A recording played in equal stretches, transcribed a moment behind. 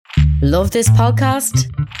Love this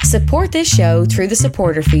podcast? Support this show through the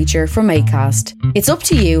supporter feature from Acast. It's up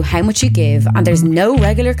to you how much you give and there's no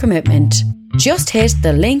regular commitment. Just hit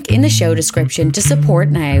the link in the show description to support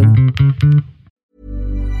now.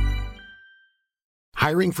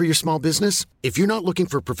 Hiring for your small business? If you're not looking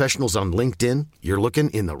for professionals on LinkedIn, you're looking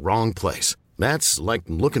in the wrong place. That's like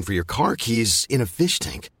looking for your car keys in a fish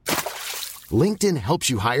tank. LinkedIn helps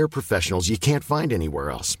you hire professionals you can't find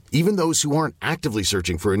anywhere else, even those who aren't actively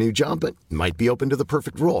searching for a new job but might be open to the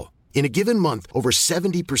perfect role. In a given month, over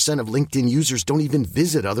 70% of LinkedIn users don't even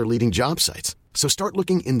visit other leading job sites. So start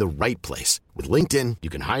looking in the right place. With LinkedIn, you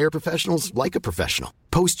can hire professionals like a professional.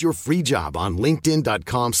 Post your free job on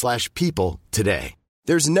linkedin.com/people today.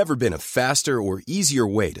 There's never been a faster or easier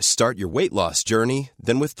way to start your weight loss journey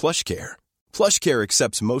than with PlushCare. PlushCare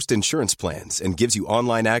accepts most insurance plans and gives you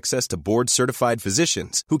online access to board-certified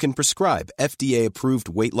physicians who can prescribe FDA-approved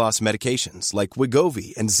weight loss medications like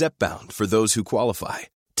Wegovy and Zepbound for those who qualify.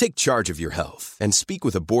 Take charge of your health and speak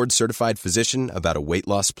with a board-certified physician about a weight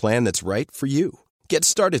loss plan that's right for you. Get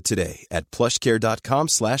started today at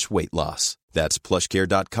plushcare.com/weight loss. That's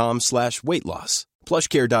plushcare.com/weight loss.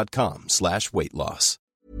 plushcare.com/weight loss.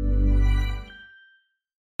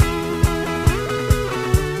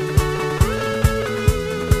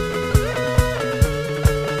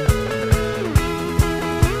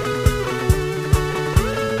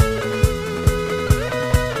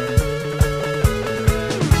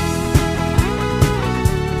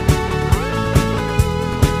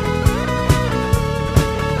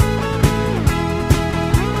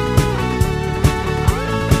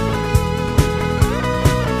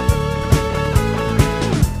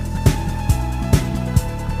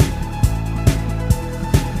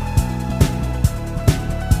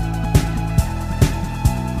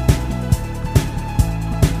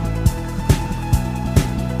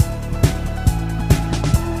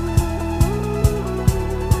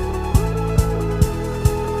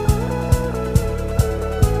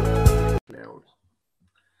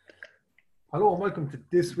 Hello and welcome to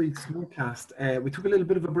this week's Smokecast. We took a little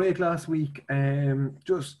bit of a break last week,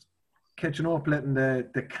 just catching up, letting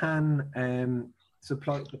the can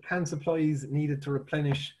supplies needed to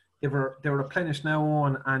replenish. They were replenished now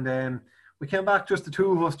on, and we came back, just the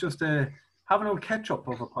two of us, just to have an old catch up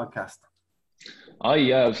of a podcast. Oh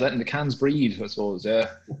yeah, I was letting the cans breathe, I suppose.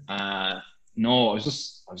 Yeah. No, I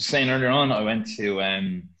was saying earlier on, I went to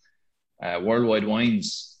Worldwide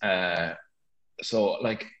Wines. So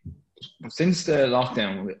like, since the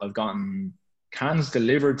lockdown, I've gotten cans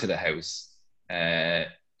delivered to the house.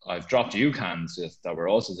 I've dropped you cans that were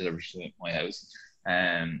also delivered to my house,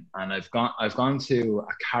 and I've gone to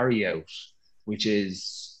a carry out, which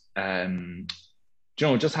is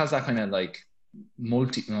just has that kind of like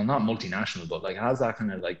not multinational, but like has that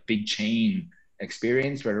kind of like big chain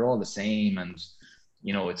experience where they're all the same, and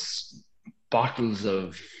it's bottles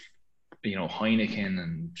of Heineken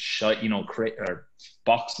and shit, or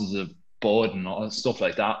boxes of Bud and all stuff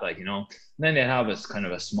like that, and then they have this kind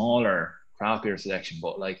of a smaller craft beer selection.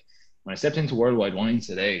 But like when I stepped into Worldwide Wines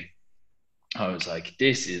today, I was like,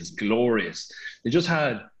 this is glorious. They just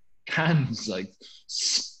had cans like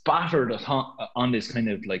spattered on this kind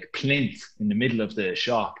of like plinth in the middle of the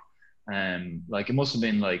shop, like it must have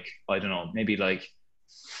been like, I don't know, maybe like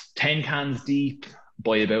 10 cans deep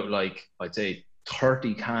by about like, I'd say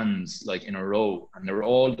 30 cans like in a row, and they were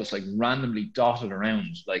all just like randomly dotted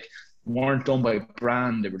around, like weren't done by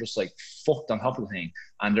brand. They were just like fucked on top of the thing,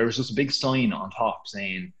 and there was just a big sign on top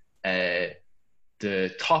saying the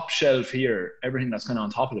top shelf here, everything that's kind of on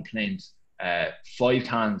top of the plinth, 5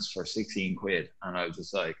 cans for 16 quid. And I was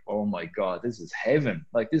just like, oh my god, this is heaven.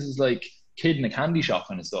 Like this is like kid in a candy shop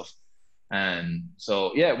kind of stuff. And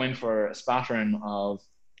so yeah, went for a spattering of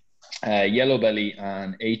Yellow Belly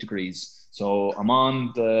and 8 Degrees. So I'm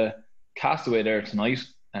on the Castaway there tonight,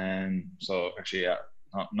 and so actually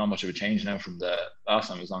not much of a change now from the last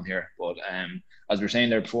time I was on here. But as we were saying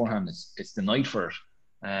there beforehand, it's the night for it.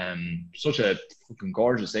 Such a fucking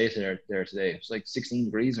gorgeous day there today. It's like 16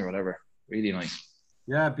 degrees or whatever. Really nice.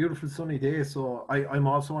 Yeah, beautiful sunny day. So I'm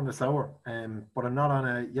also on the sour, but I'm not on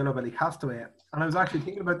a Yellow Belly Castaway. And I was actually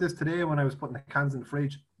thinking about this today when I was putting the cans in the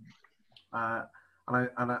fridge.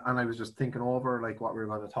 And I was just thinking over like what we were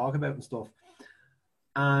going to talk about and stuff.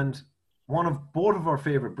 And both of our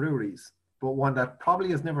favorite breweries, but one that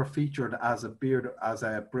probably has never featured as a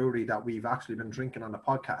brewery that we've actually been drinking on the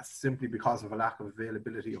podcast, simply because of a lack of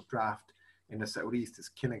availability of draft in the southeast, is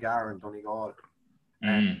Kinnegara and Donegal.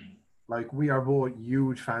 Like, we are both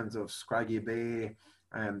huge fans of Scraggy Bay,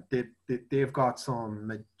 and they've got some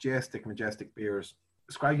majestic beers.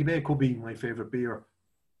 Scraggy Bay could be my favorite beer.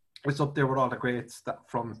 It's up there with all the greats that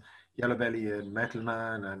from Yellow Belly and Metal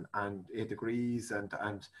Man and 8 Degrees and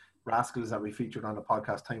Rascals that we featured on the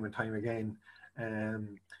podcast time and time again.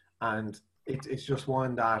 And it's just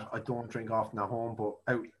one that I don't drink often at home, but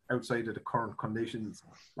outside of the current conditions,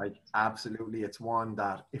 like absolutely, it's one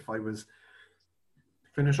that if I was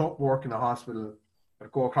finish up work in the hospital,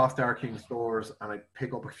 I'd go across to our King stores and I'd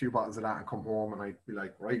pick up a few bottles of that and come home and I'd be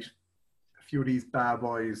like, right, a few of these bad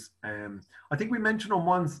boys. I think we mentioned them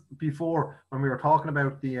once before when we were talking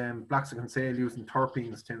about the Black and Sale using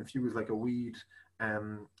terpenes to infuse like a weed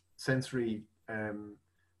sensory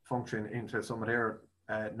function into some of their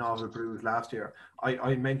novel brews last year.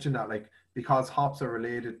 I mentioned that, like, because hops are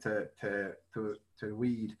related to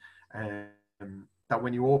weed, that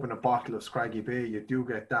when you open a bottle of Scraggy Bay, you do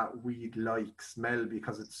get that weed-like smell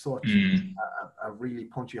because it's such a really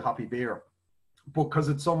punchy, hoppy beer. But because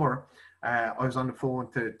it's summer, I was on the phone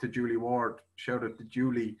to Julie Ward, shout out to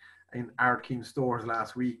Julie, in Ard Keen stores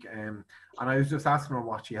last week, and I was just asking her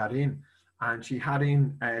what she had in, and she had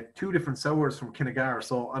in 2 different sours from Kinnegar.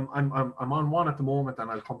 So I'm on one at the moment, and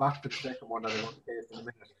I'll come back to the second one that I want to taste in a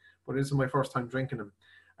minute. But this is my first time drinking them.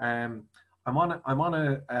 I'm on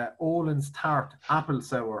a Olin's Tart apple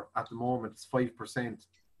sour at the moment. It's 5%,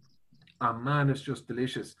 and man, it's just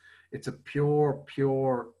delicious. It's a pure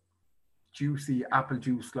juicy apple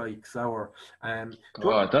juice like sour.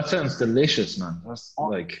 God, that sounds delicious, man. That's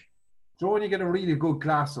like, Joe, when you get a really good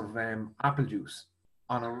glass of apple juice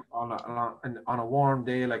on a warm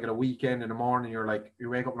day, like at a weekend in the morning, you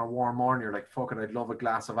wake up in a warm morning, you're like, fuck it, I'd love a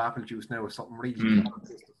glass of apple juice now with something really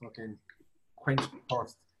just to fucking quench the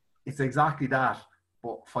thirst. It's exactly that,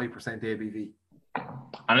 but 5% ABV.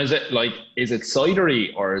 And is it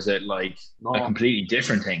cidery or is it like a completely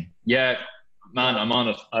different thing? Yeah, man, I'm on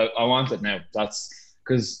it. I want it now. That's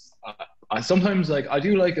because I sometimes, like, I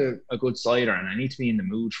do like a good cider, and I need to be in the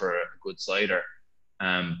mood for a good cider.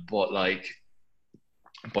 But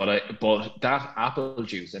that apple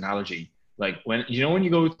juice analogy, like when you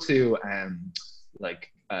go to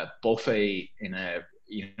like a buffet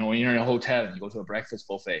when you're in a hotel and you go to a breakfast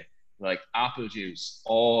buffet, like apple juice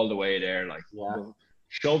all the way there, like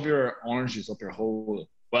shove your orange juice up your hole.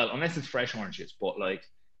 Well, unless it's fresh orange juice, but like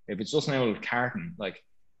if it's just an old carton, like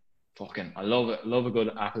fucking, I love it. Love a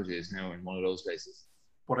good apple juice now in one of those places.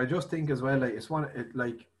 But I just think as well,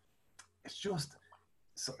 like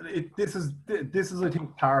this is I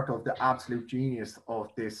think part of the absolute genius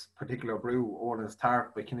of this particular brew, Olin's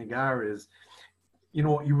Tart by Kinnegar, is, you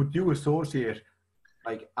would associate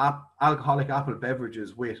like alcoholic apple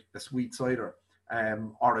beverages with a sweet cider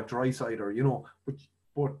or a dry cider,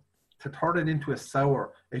 but to turn it into a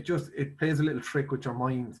sour, it plays a little trick with your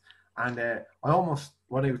mind. And I almost,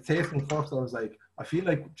 when I was tasting first, I was like, I feel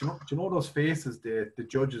like, do you know those faces the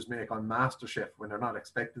judges make on MasterChef when they're not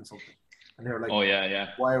expecting something, and they're like, oh yeah,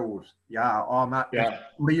 wow, yeah, oh man, yeah,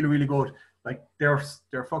 really, really good. Like they're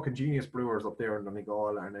fucking genius brewers up there in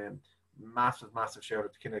Donegal, and massive shout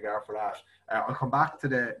out to Kinnegar for that. I'll come back to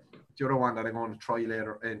the other one that I'm going to try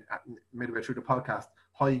later midway through the podcast.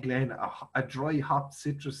 High Glen, a dry hop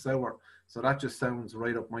citrus sour. So that just sounds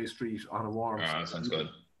right up my street on a warm. That sounds good.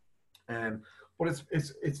 But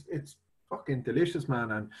it's fucking delicious,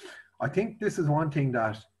 man. And I think this is one thing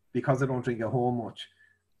that, because I don't drink at home much,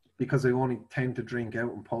 because I only tend to drink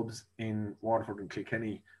out in pubs in Waterford and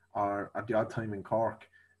Kilkenny, or at the odd time in Cork,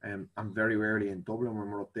 and very rarely in Dublin when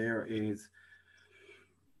we're up there, is,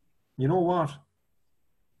 you know what?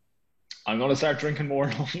 I'm going to start drinking more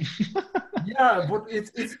at home. Yeah, but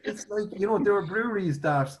it's like, there are breweries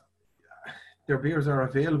that their beers are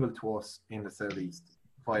available to us in the southeast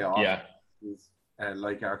via off-licenses,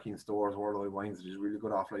 like Arkeen Stores, Worldwide Wines. There's really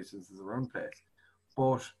good off-licenses around the place,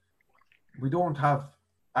 but we don't have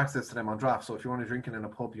access to them on draft. So if you're only drinking in a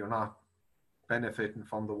pub, you're not benefiting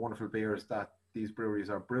from the wonderful beers that these breweries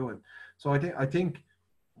are brewing. So I think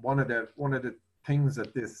one of the things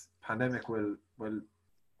that this pandemic will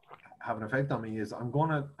have an effect on me is I'm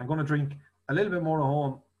gonna drink a little bit more at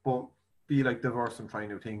home, but be like diverse and try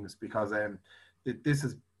new things, because this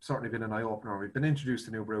has certainly been an eye opener. We've been introduced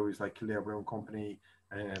to new breweries like Kildare Brewing Company,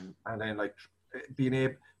 and then like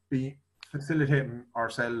facilitating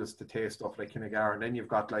ourselves to taste stuff like Kinnegar, and then you've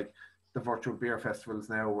got like the virtual beer festivals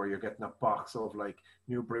now where you're getting a box of like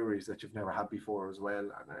new breweries that you've never had before as well,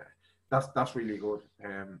 and that's really good,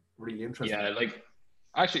 really interesting. Yeah, like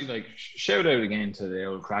actually, like shout out again to the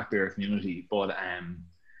old craft beer community, but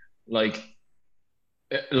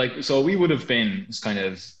so we would have been kind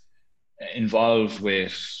of involved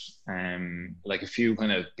with like a few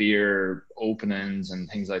kind of beer openings and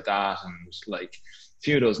things like that, and like a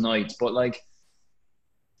few of those nights, but like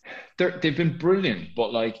they've been brilliant,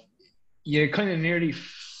 but like you kind of nearly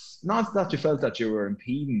not that you felt that you were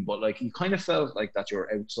impeding, but like you kind of felt like that you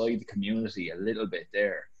were outside the community a little bit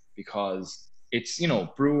there, because it's, you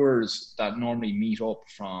know, brewers that normally meet up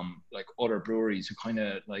from like other breweries who kind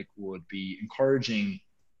of like would be encouraging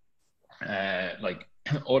like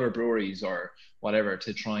other breweries or whatever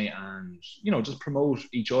to try and, you know, just promote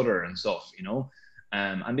each other and stuff, you know,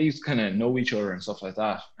 and these kind of know each other and stuff like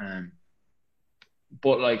that.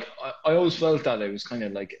 But like I always felt that it was kind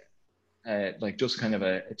of like just kind of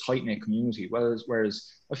a tight-knit community,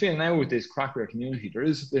 whereas I feel now with this craft beer community there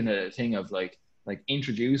has been a thing of like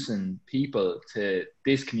introducing people to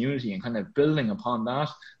this community and kind of building upon that,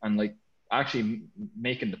 and like actually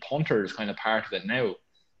making the punters kind of part of it now,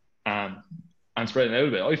 and spreading out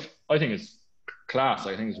a bit. I think it's class.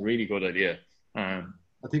 I think it's a really good idea. I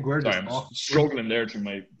think we're sorry, I'm struggling there through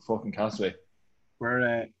my fucking Castaway.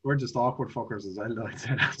 We're just awkward fuckers as well. I'd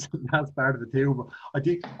say that's part of it too. But I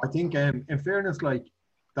think in fairness, like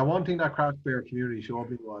the one thing that craft beer community showed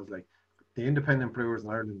me was like the independent brewers in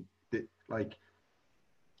Ireland.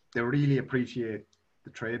 They really appreciate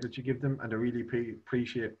the trade that you give them, and they really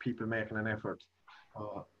appreciate people making an effort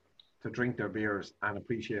to drink their beers and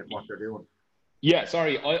appreciate what they're doing. Yeah,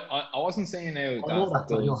 sorry, I wasn't saying now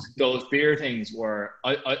that those beer things were.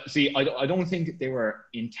 I don't think they were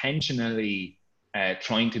intentionally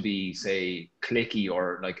trying to be, say, cliquey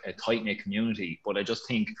or like a tight-knit community, but I just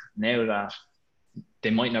think now that they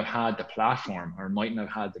mightn't have had the platform or mightn't have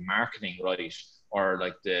had the marketing right, or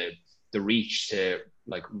like the reach to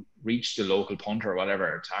like reach the local punter or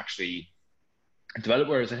whatever to actually develop.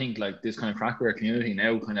 Whereas I think like this kind of craft beer community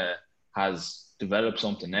now kind of has developed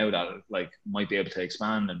something now that might be able to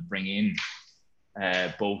expand and bring in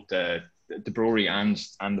both the brewery and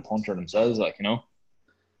the punter themselves, like, you know.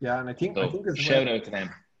 Yeah, and I think as shout out to them.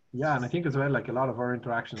 Yeah, and I think as well, like a lot of our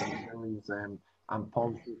interactions with breweries and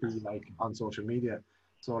pubs would be like on social media.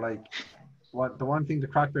 So like, the one thing the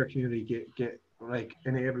craft beer community get like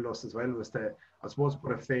enabled us as well was to, I suppose,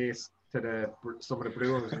 put a face to some of the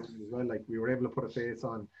brewers as well. Like we were able to put a face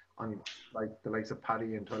on like the likes of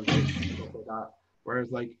Paddy and 12 Days and stuff like that. Whereas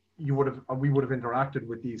like we would have interacted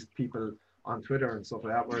with these people on Twitter and stuff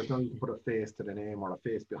like that. Whereas now you can put a face to the name or a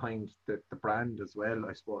face behind the brand as well,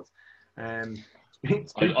 I suppose. I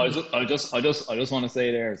just want to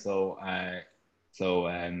say there. So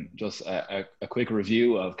just a quick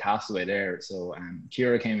review of Castaway there. So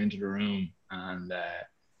Kira came into the room and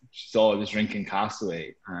she saw I was drinking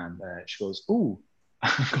Castaway, and she goes, "Ooh,"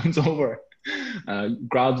 comes over,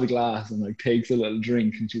 grabs a glass and like takes a little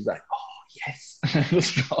drink, and she's like, "Oh yes," and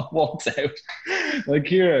just walks out. Like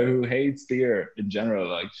Kira, who hates beer in general,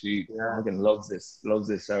 like she fucking loves this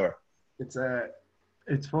sour.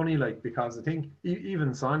 It's funny, like, because I think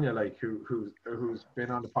even Sonia, like who's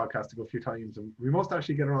been on the podcast a good few times, and we must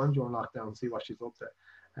actually get her on during lockdown and see what she's up to.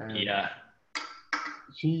 Yeah.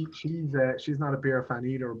 She's not a beer fan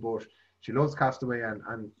either, but she loves Castaway,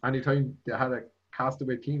 and anytime they had a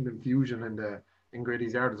Castaway themed infusion in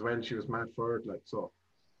Grady's Yard as well, she was mad for it. Like, so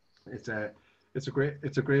it's a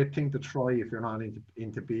great thing to try if you're not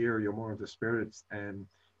into beer, you're more into spirits, and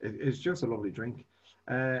it's just a lovely drink.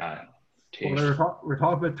 We're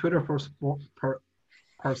talking about Twitter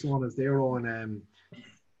personas there on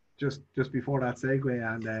just before that segue,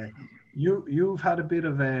 and you've had a bit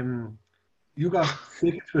of you got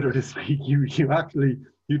sick of Twitter this week. You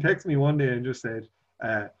texted me one day and just said,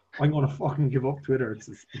 "I'm gonna fucking give up Twitter. It's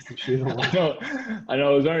a shit." I know.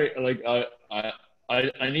 It was very like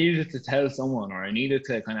I needed to tell someone, or I needed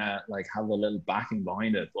to kind of like have a little backing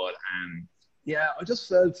behind it. But yeah, I just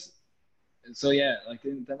felt so. Yeah, like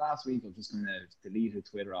in the last week, I've just kind of deleted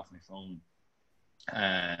Twitter off my phone,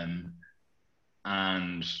 and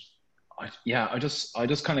I just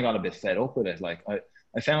kind of got a bit fed up with it. Like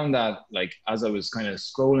I found that like as I was kind of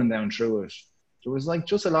scrolling down through it, there was like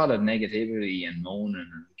just a lot of negativity and moaning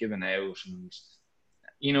and giving out, and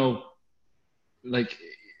you know, like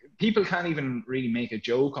people can't even really make a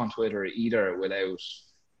joke on Twitter either without,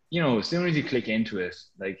 you know, as soon as you click into it,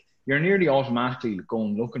 like you're nearly automatically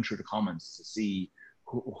going looking through the comments to see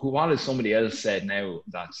what has somebody else said now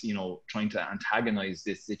that's, you know, trying to antagonize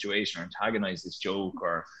this situation or antagonize this joke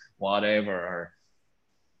or whatever. Or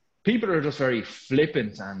people are just very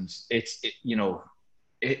flippant, and you know,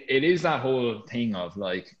 it is that whole thing of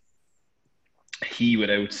like he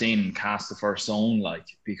without sin cast the first stone, like,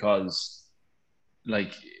 because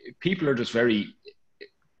like people are just very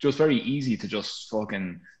easy to just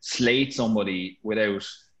fucking slate somebody without,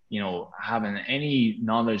 you know, having any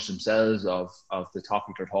knowledge themselves of the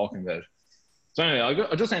topic they're talking about. So anyway,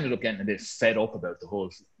 I just ended up getting a bit fed up about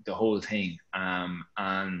the whole thing.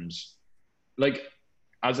 And like,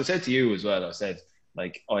 as I said to you as well, I said,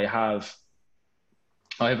 Like I have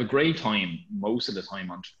a great time most of the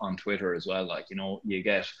time on Twitter as well. Like, you know, you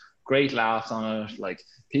get great laughs on it. Like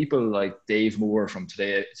people like Dave Moore from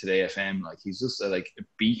Today FM, like he's just like a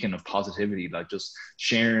beacon of positivity, like just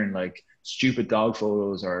sharing like stupid dog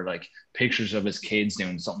photos or like pictures of his kids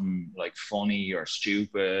doing something like funny or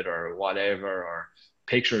stupid or whatever, or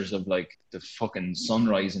pictures of like the fucking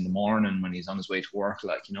sunrise in the morning when he's on his way to work,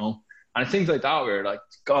 like, you know, and things like that where like,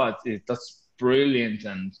 God, that's brilliant.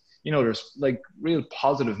 And, you know, there's like real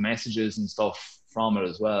positive messages and stuff from it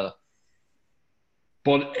as well.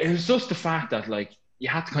 But it was just the fact that like you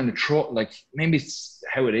had to kind of troll, like maybe it's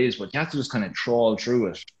how it is, but you have to just kind of trawl through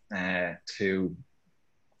it to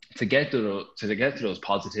get to those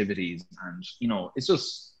positivities. And, you know, it's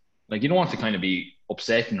just like you don't want to kind of be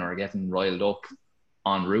upsetting or getting riled up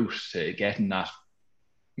en route to getting that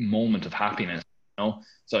moment of happiness, you know.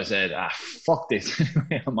 So I said, fuck this.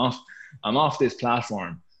 I'm off this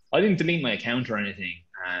platform. I didn't delete my account or anything,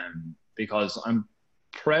 because I'm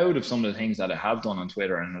proud of some of the things that I have done on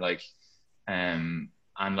Twitter, and like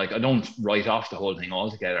I don't write off the whole thing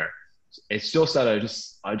altogether. It's just that I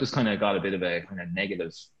just kind of got a bit of a kind of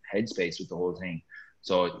negative headspace with the whole thing.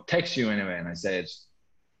 So I text you anyway, and I said,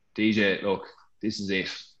 DJ, look, this is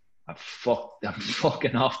it. I'm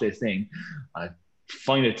fucking off this thing. I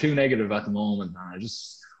find it too negative at the moment, and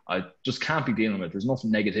I just can't be dealing with it. There's enough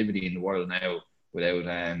negativity in the world now without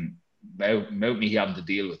me having to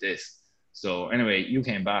deal with this. So anyway, you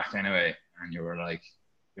came back anyway, and you were like,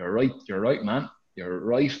 you're right, man. You're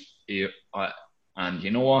right. And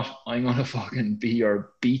you know what? I'm going to fucking be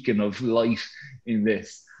your beacon of light in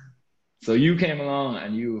this. So you came along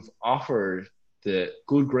and you've offered the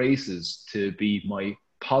good graces to be my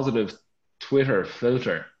positive Twitter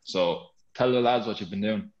filter. So tell the lads what you've been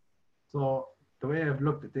doing. So the way I've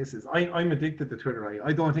looked at this is I'm addicted to Twitter.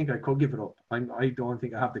 I don't think I could give it up. I don't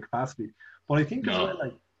think I have the capacity. But I think as well,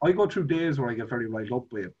 like, I go through days where I get very riled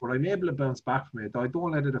up with it, but I'm able to bounce back from it. I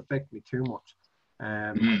don't let it affect me too much.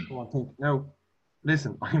 I don't think, now,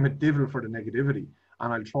 listen, I'm a devil for the negativity,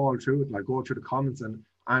 and I'll trawl through it, and I'll go through the comments,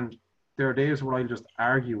 and there are days where I'll just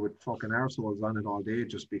argue with fucking arseholes on it all day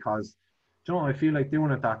just because, you know, I feel like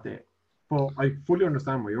doing it that day. But I fully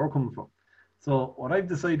understand where you're coming from. So what I've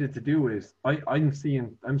decided to do is I'm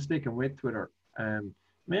sticking with Twitter,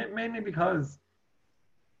 mainly because,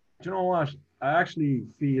 do you know what? I actually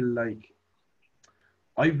feel like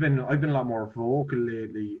I've been a lot more vocal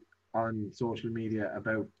lately on social media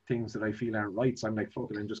about things that I feel aren't right. So I'm like,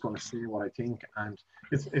 fuck it, I'm just going to say what I think. And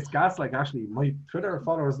it's gas. Like, actually, my Twitter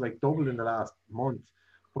followers like doubled in the last month,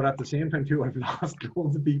 but at the same time too, I've lost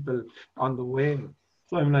loads of people on the way.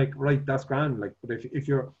 So I'm like, right, that's grand. Like, but if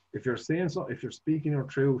you're saying so, if you're speaking your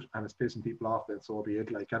truth and it's pissing people off, then so be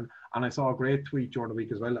it. Like, and I saw a great tweet during the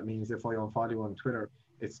week as well. That means if I unfollow you on Twitter,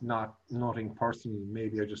 it's nothing personal.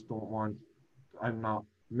 Maybe I just don't want.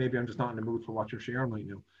 Maybe I'm just not in the mood for what you're sharing right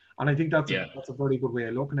now. And I think that's a very good way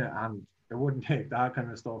of looking at it. And I wouldn't take that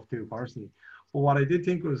kind of stuff too personally. But what I did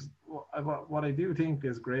think was, what I do think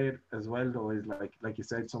is great as well, though, is like you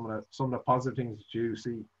said, some of the positive things that you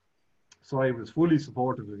see. So I was fully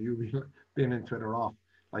supportive of you being in Twitter off.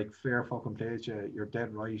 Like, fair fucking play to you. You're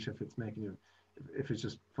dead right if it's making you, if it's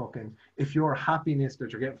just fucking, if your happiness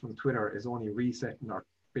that you're getting from Twitter is only resetting or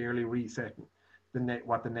barely resetting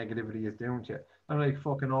what the negativity is doing to you. I'm like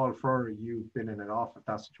fucking all for you binning it off if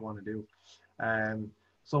that's what you want to do.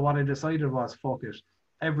 So what I decided was, fuck it.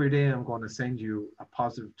 Every day I'm going to send you a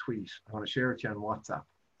positive tweet. I'm going to share it to you on WhatsApp.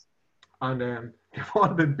 And they've all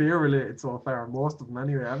been beer related so far, most of them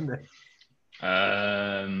anyway, haven't they?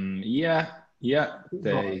 Yeah.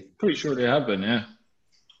 They pretty sure they have been, yeah.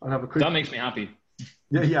 That makes me happy.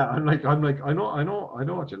 Yeah. I'm like, I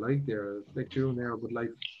know what you like there. Stick tune there, but like,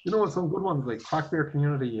 you know, some good ones like Crack Beer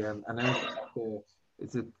Community announced that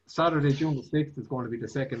it's a Saturday, June the 6th is going to be the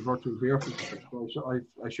second virtual beer festival. So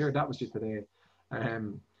I shared that with you today.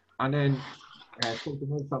 And then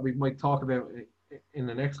something else that we might talk about in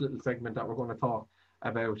the next little segment that we're going to talk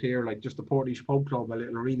about here, like just the Portage Pub Club, a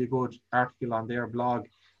little really good article on their blog.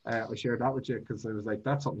 I shared that with you because I was like,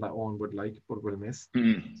 that's something that Owen would like but will miss.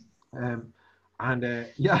 Yeah,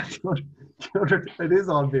 it is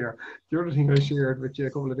on there. The other thing I shared with you a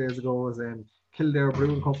couple of days ago was Kildare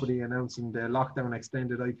Brewing Company announcing the Lockdown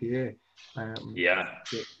Extended IPA.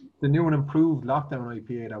 The new and improved Lockdown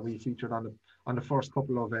IPA that we featured on the first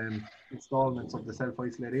couple of installments of the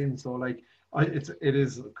Self-Isolate In. So like, it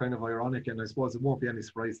is kind of ironic, and I suppose it won't be any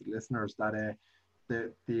surprise to the listeners that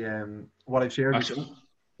what I've shared. Actually,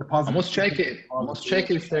 I must check it. I must check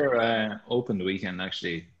if they're open the weekend.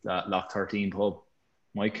 Actually, that Lock 13 pub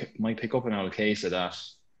might pick up an old case of that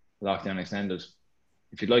Lockdown Extended.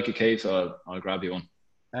 if you'd like a case, I'll grab you one.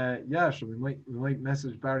 Yeah, sure. We might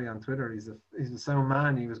message Barry on Twitter. He's a sound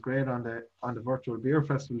man. He was great on the virtual beer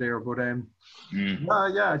festival there. But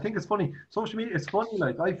yeah, I think it's funny. Social media, it's funny.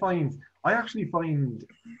 Like I actually find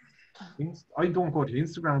I don't go to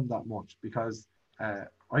Instagram that much because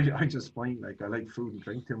I just find like I like food and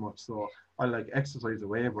drink too much, so I like exercise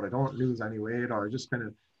away, but I don't lose any weight, or I just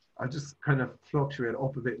kind of fluctuate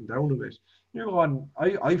up a bit and down a bit. You know,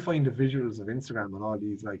 I find the visuals of Instagram and all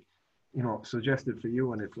these, like, you know, suggested for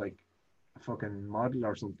you, and it's like a fucking model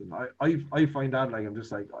or something. I find that, like, I'm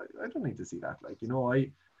just like, I don't need to see that. Like, you know,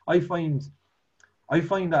 I find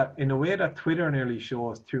that in a way that Twitter nearly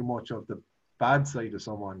shows too much of the bad side of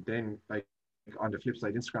someone, then like on the flip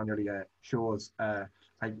side, Instagram nearly shows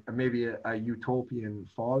maybe a utopian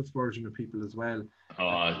false version of people as well.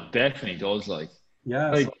 Definitely does. Like,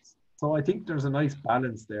 yeah, like, so I think there's a nice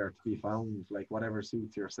balance there to be found, like whatever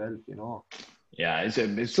suits yourself, you know. Yeah,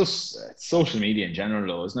 it's just social media in general,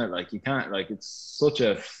 though, isn't it? Like, you can't, like, it's such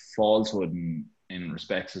a falsehood in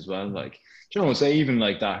respects as well. Like, you know, say even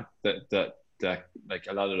like that like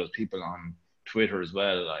a lot of those people on Twitter as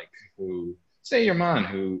well, like, who say your man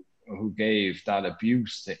who gave that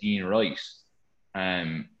abuse to Ian Wright,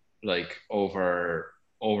 like over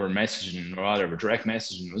messaging, or whatever, direct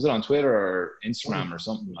messaging. Was it on Twitter or Instagram or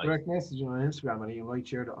something? Like direct messaging on Instagram, and Ian Wright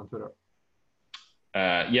shared it on Twitter.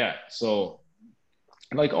 Yeah, so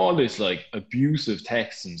like all this like abusive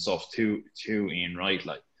text and stuff to Ian Wright,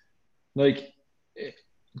 like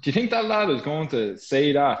do you think that lad is going to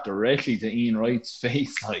say that directly to Ian Wright's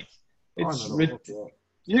face? Like, it's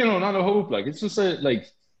not a hope. Like, it's just like,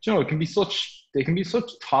 you know, they can be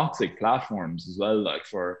such toxic platforms as well, like,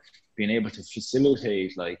 for being able to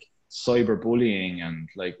facilitate like cyberbullying and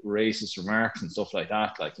like racist remarks and stuff like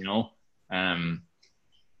that. Like, you know, and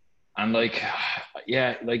like,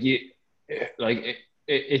 yeah, like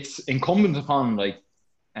it's incumbent upon like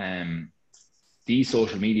these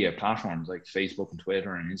social media platforms like Facebook and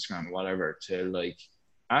Twitter and Instagram or whatever to like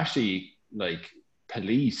actually like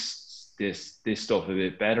police this stuff a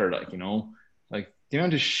bit better. Like, you know, like the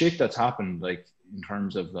amount of shit that's happened, like in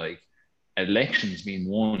terms of like elections being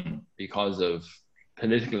won because of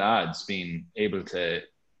political ads being able to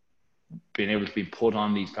be put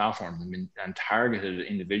on these platforms and targeted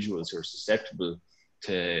individuals who are susceptible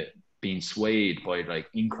to being swayed by like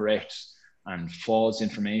incorrect and false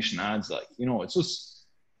information ads. Like, you know, it's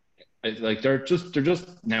like they're just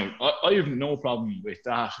now. I have no problem with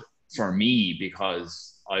that for me,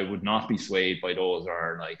 because I would not be swayed by those,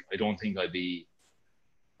 or like I don't think I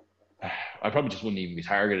probably just wouldn't even be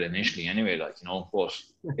targeted initially anyway. Like, you know, but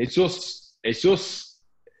it's just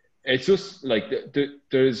like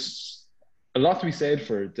there's a lot to be said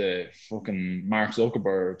for the fucking Mark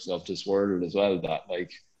Zuckerbergs of this world as well, that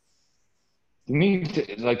like they need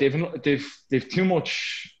to, like they've too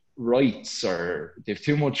much rights, or they've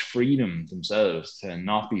too much freedom themselves to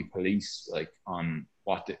not be policed like on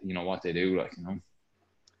what they do, like, you know.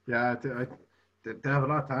 Yeah, they have a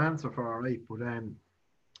lot to answer for, all right, but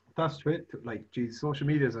that's Twitter. Like, geez, social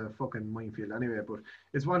media is a fucking minefield anyway. But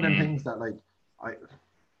it's one of them things that, like,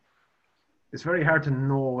 it's very hard to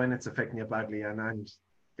know when it's affecting you badly, and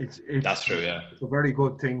it's that's true. Yeah, it's a very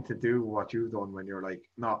good thing to do what you've done when you're like,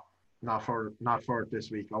 not for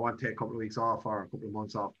this week. I want to take a couple of weeks off or a couple of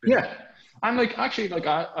months off. Yeah, and like actually, like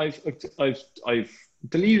I've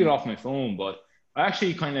deleted off my phone, but I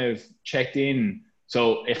actually kind of checked in.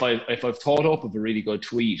 So if I've thought up of a really good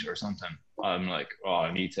tweet or something, I'm like, oh,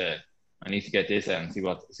 I need to get this out and see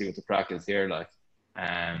what the crack is here, like.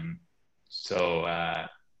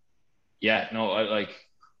 Yeah, no,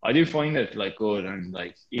 I do find it like good, and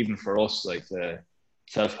like even for us, like to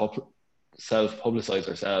self-publicize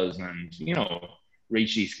ourselves and, you know,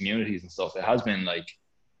 reach these communities and stuff. It has been like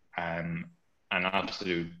an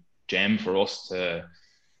absolute gem for us to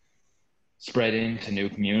spread into new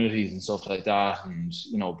communities and stuff like that, and,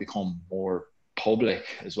 you know, become more public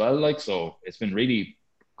as well. Like, so it's been really,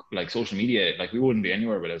 like, social media, like we wouldn't be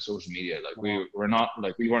anywhere without social media. Like we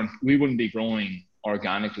wouldn't be growing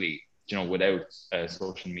organically, you know, without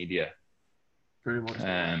social media. Very much.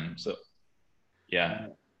 So yeah.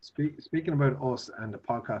 Speaking about us and the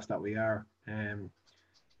podcast that we are,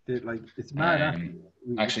 it's mad.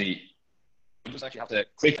 Actually, I just have to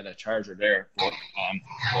quick get a charger there, but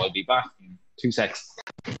I'll be back in 2 seconds.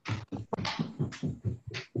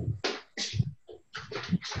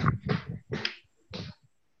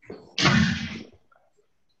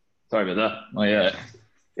 Sorry about that.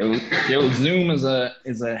 The old Zoom is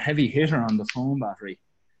a heavy hitter on the phone battery.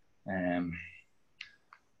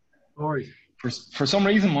 Sorry. For some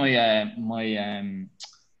reason, my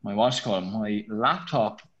my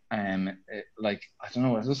laptop, like, I don't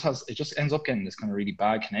know, it just ends up getting this kind of really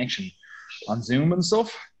bad connection on Zoom and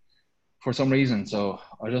stuff for some reason. So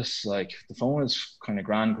I just, like, the phone is kind of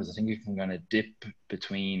grand because I think you can kind of dip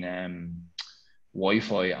between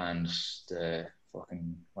Wi-Fi and the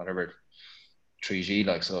fucking whatever 3G,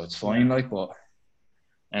 like, so it's fine, like, but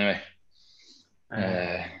anyway,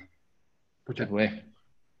 but get away.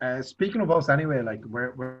 Speaking of us, anyway, like,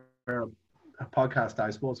 we're a podcast, I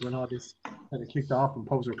suppose. When all this kind of kicked off and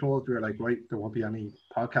pubs were closed, we were like, right, there won't be any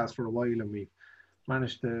podcast for a while, and we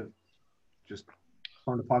managed to just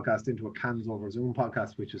turn the podcast into a cans over Zoom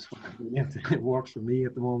podcast, which is brilliant. It works for me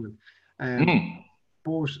at the moment.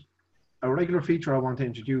 But a regular feature I want to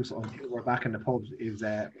introduce until we're back in the pubs is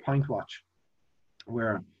Pint Watch,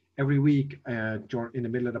 where every week in the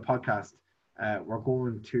middle of the podcast, we're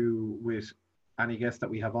going to, with any guest that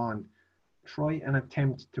we have on, try and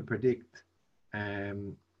attempt to predict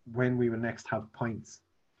when we will next have pints.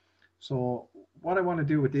 So what I want to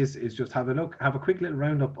do with this is just have a quick little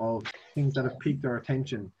roundup of things that have piqued our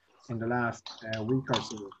attention in the last week or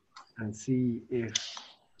so, and see if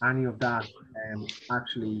any of that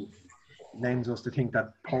actually lends us to think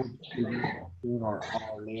that pubs will be sooner or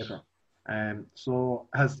later. So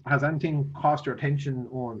has anything caught your attention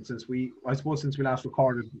on since we last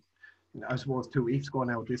recorded, I suppose 2 weeks ago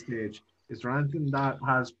now at this stage? Is there anything that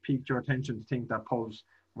has piqued your attention to think that pubs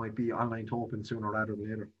might be online to open sooner rather than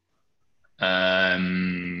later?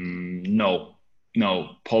 No,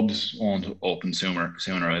 pubs won't open sooner,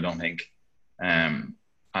 I don't think. And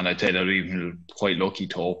I'd say that we're even quite lucky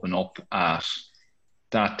to open up at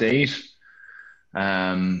that date.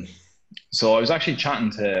 So I was actually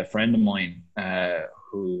chatting to a friend of mine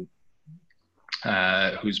whose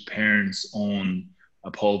parents own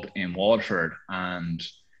a pub in Waterford, and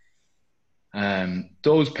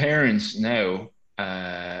those parents now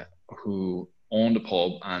who own the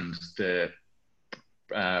pub, and the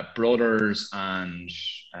brothers and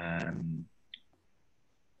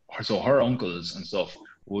so her uncles and stuff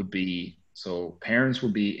parents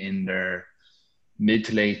would be in their mid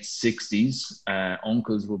to late 60s,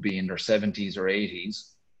 uncles will be in their 70s or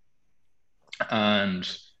 80s, and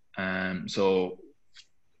so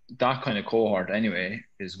that kind of cohort anyway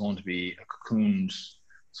is going to be cocooned.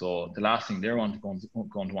 So the last thing they're going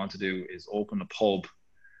to want to do is open a pub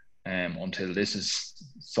until this is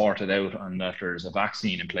sorted out and that there's a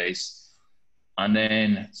vaccine in place. And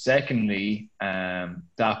then secondly,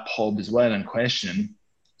 that pub is well in question.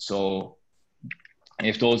 So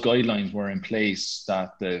if those guidelines were in place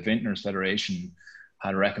that the Vintners Federation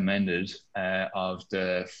had recommended, of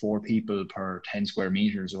the 4 people per 10 square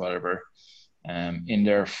meters or whatever, in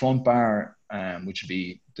their front bar, which would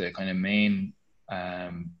be the kind of main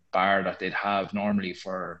bar that they'd have normally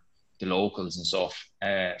for the locals and stuff,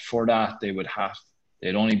 for that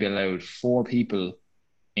they'd only be allowed 4 people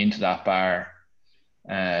into that bar.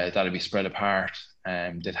 That'd be spread apart.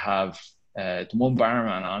 They'd have the one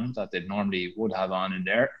barman on that they normally would have on in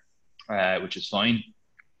there, which is fine.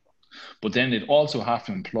 But then they'd also have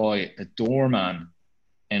to employ a doorman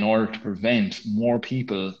in order to prevent more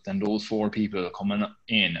people than those 4 people coming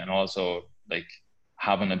in, and also like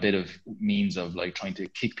having a bit of means of like trying to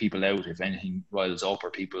kick people out if anything riles up or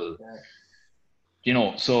people,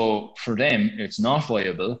 so for them it's not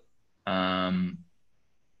viable. And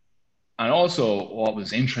also what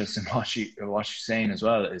was interesting, what she's saying as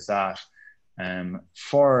well, is that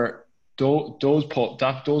for those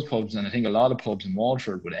pubs, and I think a lot of pubs in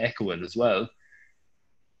Waterford would echo it as well,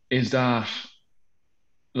 is that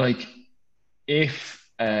like if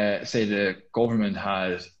say the government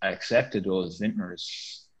had accepted those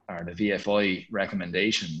vintners or the VFI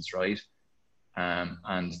recommendations, right,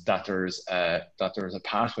 and that there's a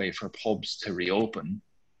pathway for pubs to reopen,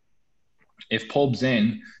 if pubs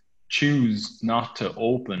then choose not to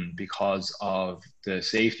open because of the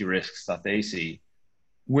safety risks that they see,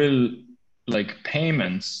 will like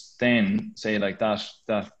payments then say like that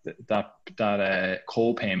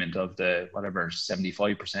co-payment of the whatever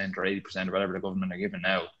 75% or 80% or whatever the government are giving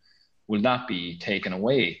now, will that be taken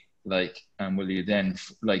away? Like, and will you then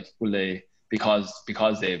will they, because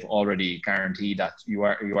they've already guaranteed that you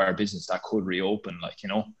are a business that could reopen, like,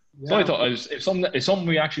 Yeah. So I thought it's something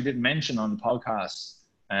we actually didn't mention on the podcast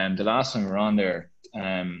the last time we were on there.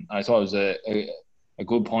 I thought it was a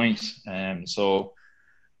good point. So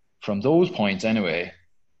from those points anyway,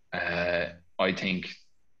 I think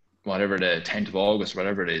whatever the 10th of August,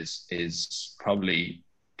 whatever it is probably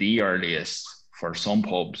the earliest for some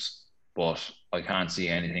pubs, but I can't see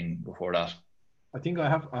anything before that. I think I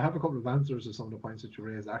have a couple of answers to some of the points that you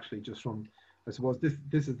raised, actually, just from I suppose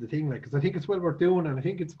this is the thing, like, because I think it's well worth doing, and I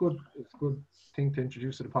think it's good thing to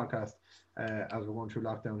introduce to the podcast as we're going through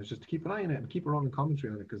lockdown, is just to keep an eye on it and keep a running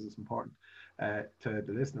commentary on it, because it's important to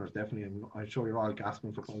the listeners, definitely. And I'm sure you're all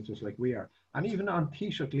gasping for points just like we are. And even on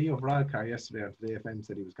Taoiseach Leo Varadkar yesterday on Today FM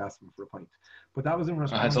said he was gasping for a pint. But that was in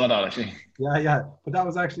response. I saw that actually. Yeah. But that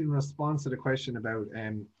was actually in response to the question about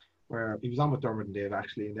where he was on with Dermot and Dave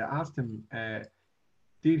actually, and they asked him,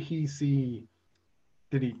 did he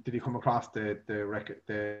come across the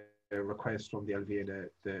request from the LVA,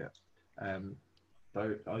 the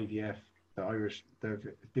IVF, the Irish, the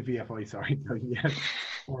VFI, sorry, the IVF.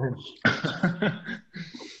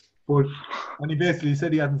 And he basically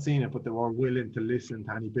said he hadn't seen it, but they were willing to listen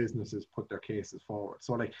to any businesses put their cases forward.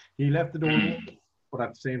 So like, he left the door open, but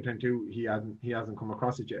at the same time too, he hasn't come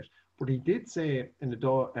across it yet. But he did say in the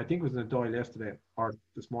Dáil, I think it was in the Dáil yesterday or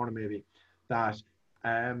this morning maybe, that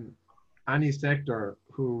any sector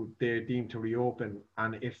who they deem to reopen,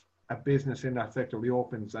 and if a business in that sector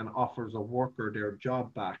reopens and offers a worker their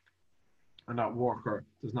job back, and that worker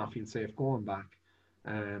does not feel safe going back,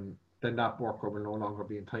 then that worker will no longer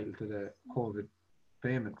be entitled to the COVID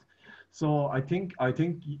payment. So I think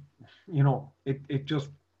you know, it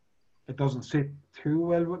doesn't sit too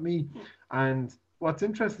well with me. And what's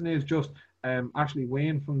interesting is just actually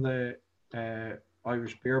Wayne from the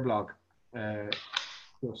Irish Beer blog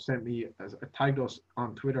just sent me, tagged us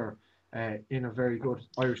on Twitter in a very good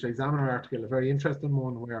Irish Examiner article, a very interesting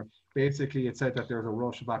one, where basically it said that there's a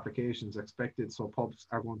rush of applications expected, so pubs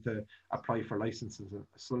are going to apply for licenses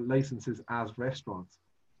as restaurants.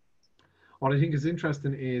 What I think is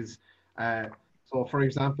interesting is, so for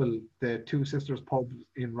example, the Two Sisters pubs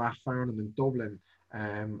in Rathfarnham in Dublin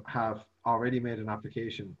have already made an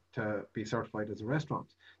application to be certified as a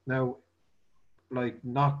restaurant. Now, like,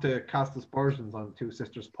 not to cast aspersions on Two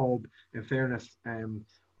Sisters pub, in fairness,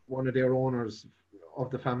 one of their owners of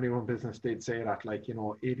the family-run business did say that, like, you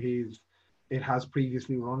know, it has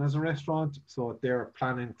previously run as a restaurant, so they're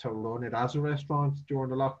planning to run it as a restaurant during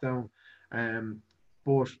the lockdown.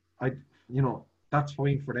 But you know, that's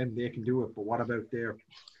fine for them, they can do it. But what about their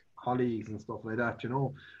colleagues and stuff like that, you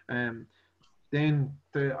know? Then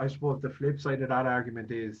I suppose the flip side of that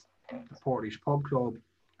argument is the Portage Pub Club,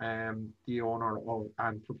 the owner of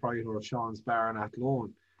and proprietor of Sean's Bar in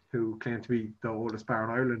Athlone, who claim to be the oldest bar in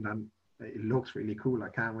Ireland, and it looks really cool. I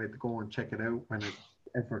can't wait to go and check it out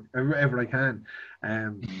ever I can.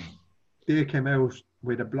 They came out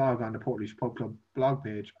with a blog on the Portage Pub Club blog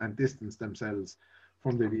page and distanced themselves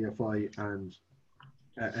from the VFI and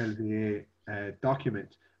LVA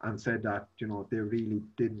document, and said that, you know, they really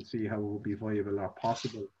didn't see how it would be viable or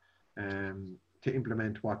possible to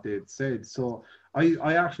implement what they'd said. So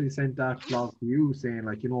I actually sent that blog to you saying,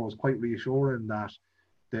 like, you know, it was quite reassuring that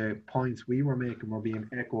the points we were making were being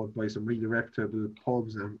echoed by some really reputable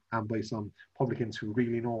pubs and by some publicans who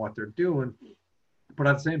really know what they're doing. But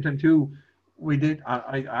at the same time too,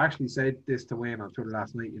 I actually said this to Wayne on Twitter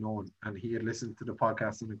last night, you know, and he had listened to the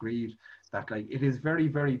podcast and agreed that, like, it is very,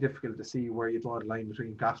 very difficult to see where you draw the line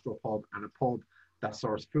between gastropub and a pub that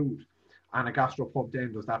serves food. And a gastropub,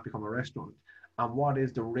 then, does that become a restaurant? And what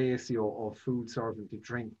is the ratio of food serving to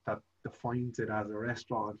drink that defines it as a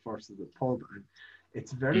restaurant versus a pub? And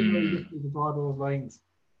it's very, very difficult to draw those lines.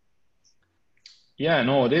 Yeah,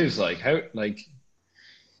 no, it is. Like, how,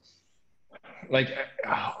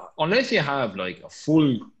 unless you have like a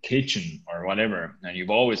full kitchen or whatever, and you've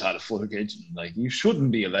always had a full kitchen, like, you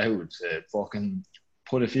shouldn't be allowed to fucking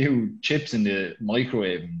put a few chips in the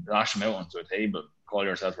microwave and dash them out onto a table, call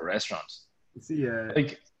yourself a restaurant. You see,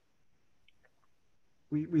 like,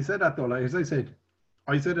 we said that though, like, as I said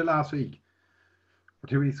it last week or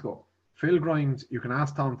 2 weeks ago. Phil Grimes, you can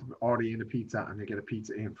ask Tom to order in a pizza and they get a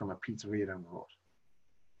pizza in from a pizzeria down the road.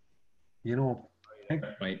 You know,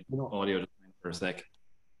 my audio just went for a sec.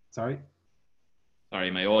 Sorry,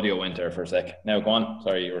 my audio went there for a sec. Now go on.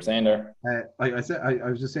 Sorry, you were saying there. I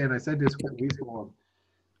was just saying, I said this a couple weeks ago.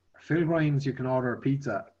 Phil Grimes, you can order a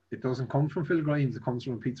pizza. It doesn't come from Phil Grimes. It comes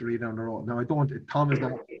from a pizzeria down the road. Now, Tom is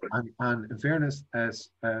not. And in fairness, as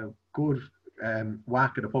a good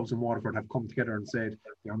whack of the pubs in Waterford have come together and said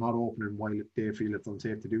they're not opening while they feel it's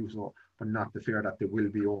unsafe to do so, but not the fear that they will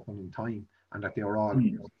be open in time, and that they are all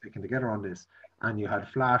taken together on this. And you had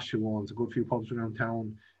Flash, who owns a good few pubs around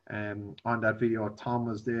town. On that video, Tom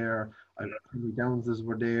was there. Henry Downses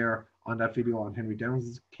were there on that video, and Henry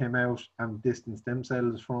Downses came out and distanced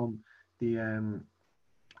themselves from the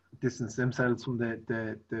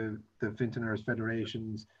Vintners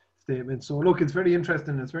Federation's statement. So look, it's very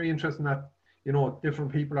interesting. It's very interesting that, you know,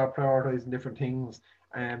 different people are prioritizing different things.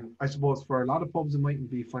 I suppose for a lot of pubs, it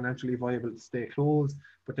mightn't be financially viable to stay closed,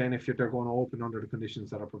 but then if they're going to open under the conditions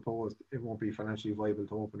that are proposed, it won't be financially viable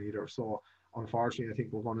to open either. So unfortunately, I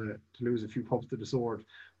think we're going to lose a few pubs to the sword.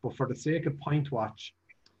 But for the sake of Pint Watch,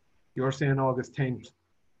 you're saying August 10th.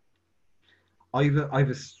 I've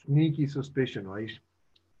a sneaky suspicion, right?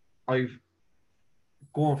 I've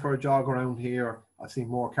going for a jog around here. I've seen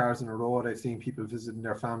more cars on the road. I've seen people visiting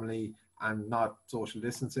their family and not social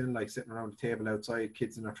distancing, like sitting around the table outside,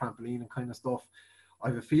 kids in a trampoline and kind of stuff. I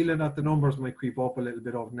have a feeling that the numbers might creep up a little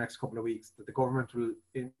bit over the next couple of weeks, that the government will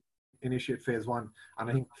initiate phase 1, and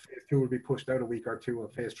I think phase 2 will be pushed out a week or two,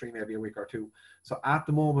 and phase 3 maybe a week or two. So at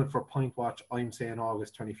the moment for Pint Watch, I'm saying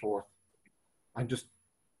August 24th. I'm just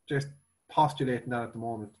postulating that at the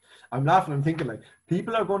moment. I'm laughing. I'm thinking like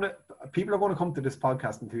people are going to come to this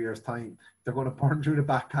podcast in 2 years' time. They're going to burn through the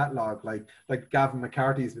back catalogue, like Gavin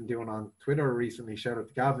McCarthy's been doing on Twitter recently. Shout out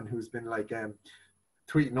to Gavin, who's been like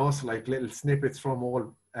tweeting us like little snippets from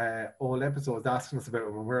old episodes, asking us about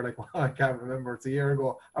them, and we're like, well, I can't remember. It's a year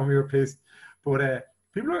ago, and we were pissed. But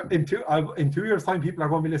people are in 2 years' time, people are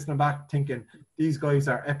going to be listening back, thinking these guys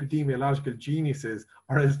are epidemiological geniuses,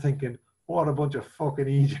 or else thinking, what a bunch of fucking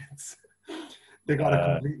idiots. They got it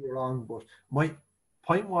completely wrong. But my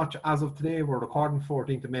Pint Watch, as of today, we're recording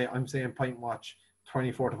 14th of May. I'm saying Pint Watch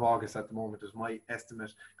 24th of August at the moment is my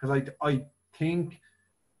estimate, because I think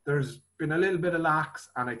there's been a little bit of lax,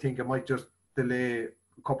 and I think it might just delay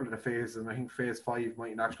a couple of the phases. And I think phase 5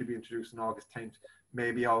 might actually be introduced on August 10th,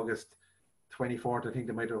 maybe August 24th. I think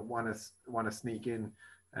they might want to sneak in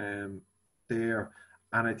there,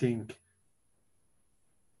 and I think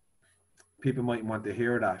people might want to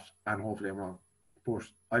hear that, and hopefully I'm wrong. But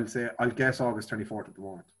I'll guess August 24th at the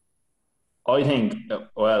moment. I think,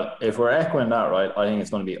 well, if we're echoing that, right, I think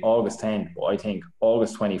it's going to be August 10th, but I think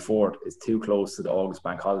August 24th is too close to the August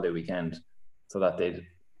bank holiday weekend, so that they'd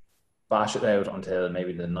bash it out until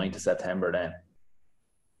maybe the 9th of September then.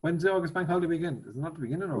 When's the August bank holiday weekend? Is it not the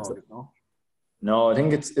beginning of August, no? No, I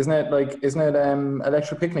think isn't it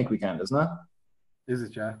Electric Picnic weekend, isn't it? Is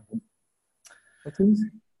it, yeah?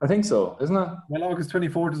 I think so, isn't it? Well, August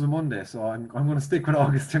 24th is a Monday, so I'm going to stick with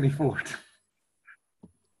August 24th.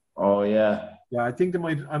 Oh yeah. Yeah, I think they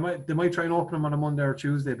might try and open them on a Monday or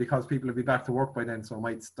Tuesday, because people will be back to work by then, so it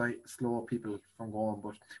might slow people from going.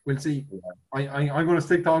 But we'll see. Yeah. I'm going to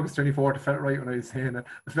stick to August 24th. I felt right when I was saying it.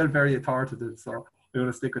 I felt very authoritative, so I'm going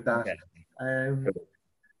to stick with that. Okay.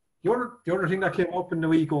 The other thing that came up in the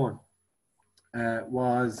week on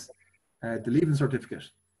was the Leaving Certificate.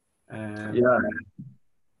 Yeah.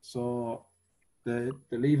 So the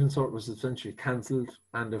Leaving Cert was essentially cancelled,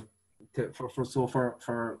 and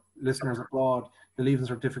for listeners abroad, the Leaving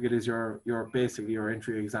Certificate is your basically your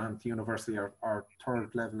entry exam to university or third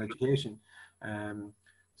level education.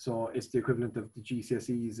 So it's the equivalent of the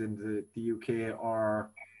GCSEs in the UK, or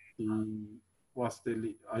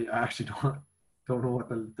I actually don't know what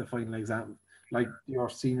the final exam, like your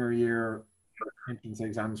senior year entrance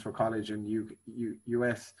exams for college in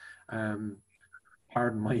US.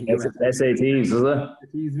 Pardon my SATs,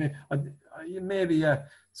 is it? Maybe, yeah.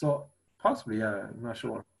 So possibly, yeah. I'm not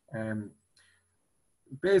sure.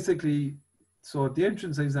 Basically, so the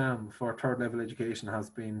entrance exam for third level education has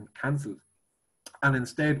been cancelled, and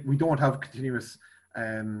instead we don't have continuous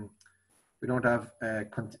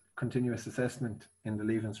continuous assessment in the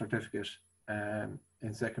Leaving Certificate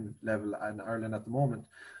in second level in Ireland at the moment.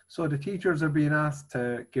 So the teachers are being asked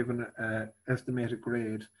to give an estimated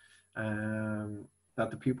grade that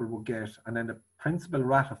the pupil will get, and then the principal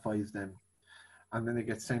ratifies them, and then they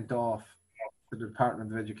get sent off to the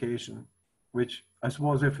Department of Education, which I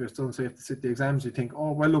suppose if you're still safe to sit the exams, you think,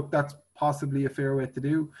 oh, well, look, that's possibly a fair way to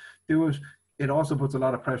do it. It also puts a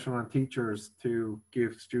lot of pressure on teachers to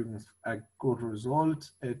give students a good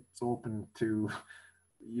result. It's open to,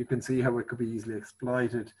 you can see how it could be easily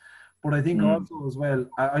exploited. But I think also as well,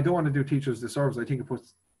 I don't want to do teachers disservice. I think it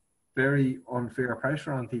puts very unfair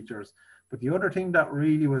pressure on teachers. But the other thing that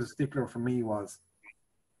really was a stickler for me was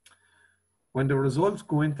when the results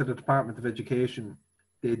go into the Department of Education,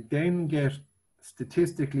 they then get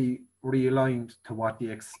statistically realigned to what the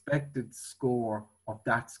expected score of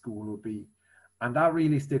that school would be. And that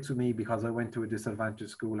really sticks with me, because I went to a disadvantaged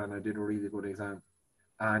school and I did a really good exam.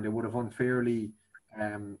 And it would have unfairly,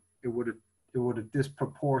 it would have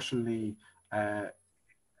disproportionately,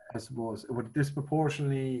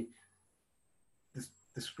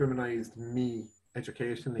 discriminized me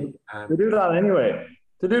educationally. They do that anyway.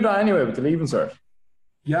 They do that anyway with the Leaving Cert.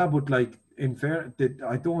 Yeah, but like in fair, they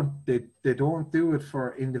don't do it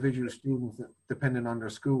for individual students depending on their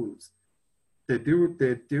schools.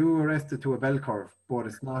 They do arrest it to a bell curve, but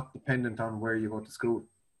it's not dependent on where you go to school.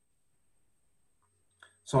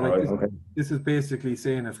 So like this is basically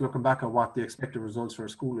saying it's looking back at what the expected results for a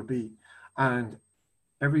school would be. And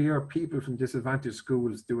every year people from disadvantaged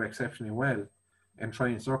schools do exceptionally well in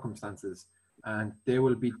trying circumstances, and they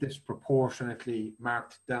will be disproportionately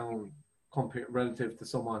marked down relative to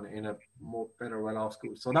someone in a more better well-off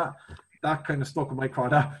school. So that kind of stuck in my craw.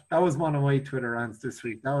 That was one of my Twitter rants this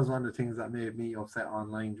week. That was one of the things that made me upset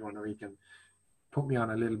online during the week and put me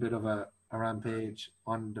on a little bit of a rampage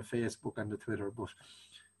on the Facebook and the Twitter. But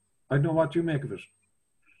I don't know what you make of it.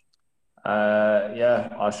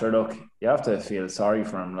 Sure. Look, you have to feel sorry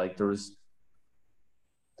for him. Like there was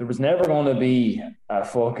never going to be a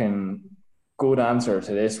fucking good answer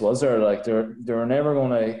to this, was there? Like there were never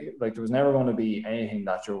going to, like there was never going to be anything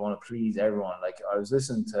that you're going to please everyone. Like I always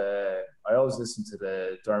listen to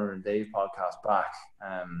the Dermot and Dave podcast back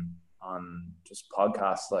on just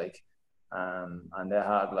podcasts, like and they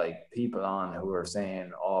had like people on who were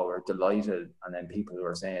saying, oh, we're delighted, and then people who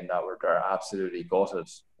were saying that they're absolutely gutted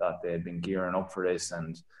that they'd been gearing up for this,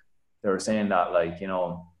 and they were saying that, like, you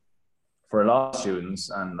know, for a lot of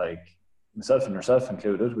students, and like myself and yourself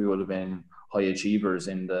included, we would have been high achievers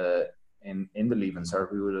in the Leaving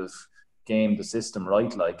Cert. We would have gamed the system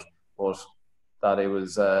right, like, but that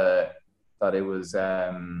it's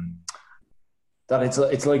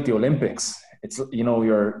like the Olympics. It's, you know,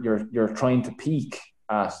 you're trying to peak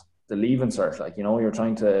at the Leaving Cert, like, you know, you're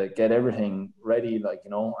trying to get everything ready, like,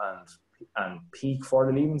 you know, and peak for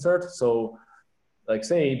the Leaving Cert. So, like,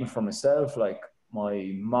 say even for myself, like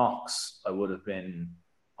my mocks, I would have been,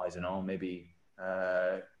 I don't know, maybe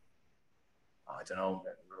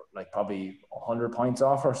like probably 100 points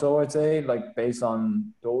off or so, I'd say, like based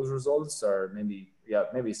on those results, or maybe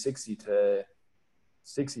 60 to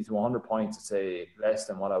 100 points, I'd say, less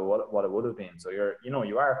than what I would have been. So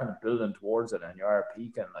you are kind of building towards it, and you are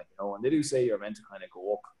peaking, like, you know, and they do say you're meant to kind of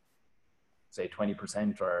go up, say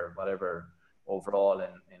 20% or whatever overall in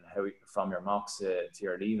how from your mocks to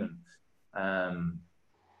your leaving.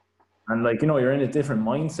 And like, you know, you're in a different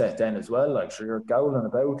mindset then as well. Like, sure, you're gowling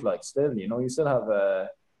about, like, still, you know, you still have a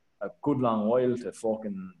good long while to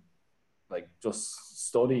fucking like just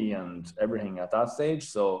study and everything at that stage.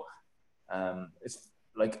 So it's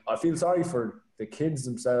like, I feel sorry for the kids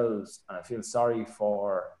themselves, and I feel sorry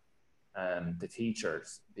for the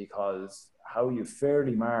teachers, because how you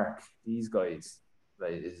fairly mark these guys,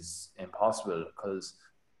 like, is impossible, because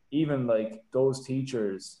even like those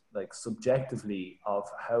teachers, like subjectively of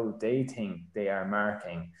how they think they are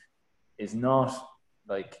marking is not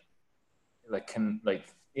like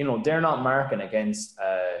you know, they're not marking against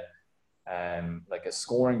like a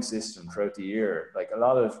scoring system throughout the year. Like a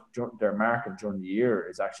lot of their marking during the year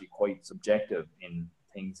is actually quite subjective in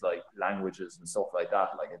things like languages and stuff like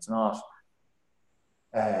that. Like it's not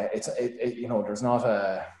you know, there's not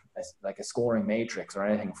a scoring matrix or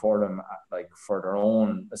anything for them, like for their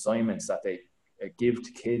own assignments that they give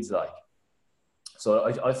to kids, like. So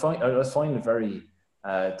I find it very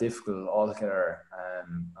difficult altogether,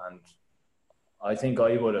 and I think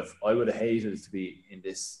I would have hated to be in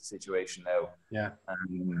this situation now. Yeah.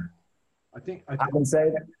 I haven't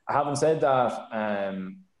said that.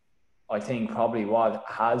 I think probably what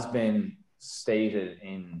has been stated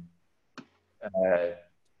in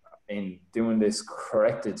doing this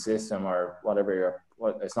corrected system, or whatever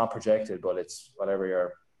it's not projected, but it's whatever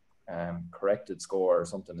your corrected score or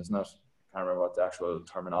something. It's not, I can't remember what the actual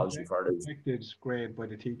terminology for it is. Projected grade by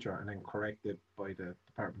the teacher and then corrected by the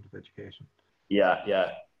Department of Education. Yeah.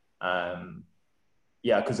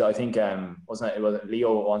 Because I think it was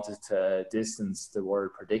Leo wanted to distance the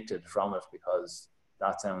word predicted from it, because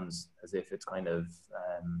that sounds as if it's kind of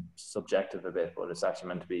subjective a bit, but it's actually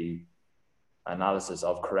meant to be analysis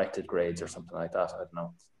of corrected grades or something like that. I don't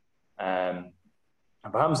know.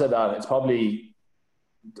 But having said that, it's probably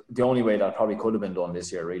the only way that probably could have been done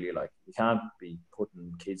this year, really. Like, you can't be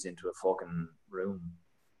putting kids into a fucking room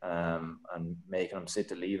and making them sit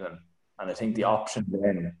to leaving. And I think the option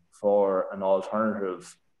then for an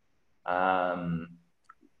alternative or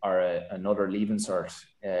another Leaving Cert,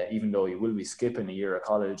 even though you will be skipping a year of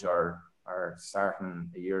college or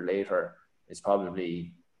starting a year later, is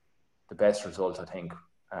probably the best result, I think,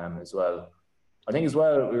 as well. I think as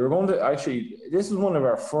well, we were going to actually, this is one of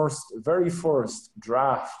our very first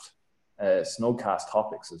draft Snowcast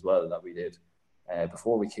topics as well that we did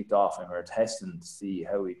before we kicked off, and we were testing to see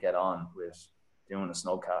how we get on with doing a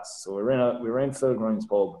Snowcast. So we were in Phil Grimes'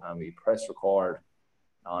 pub, and we pressed record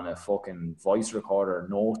on a fucking voice recorder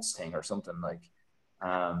notes thing or something, like,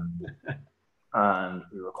 and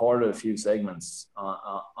we recorded a few segments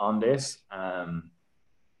on this.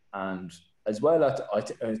 And as well, I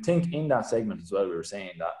think in that segment as well, we were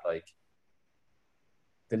saying that like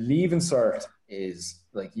the Leaving Cert is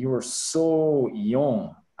like you were so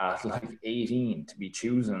young at like 18 to be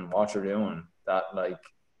choosing what you're doing that like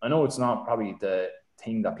I know it's not probably the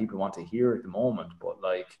thing that people want to hear at the moment, but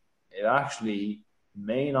like it actually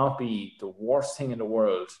may not be the worst thing in the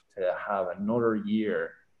world to have another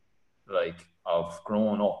year like of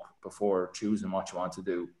growing up before choosing what you want to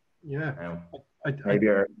do. Yeah. Maybe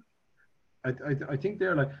I think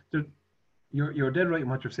you're dead right in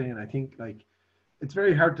what you're saying. I think like it's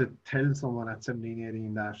very hard to tell someone at 17,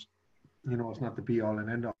 18 that, you know, it's not the be all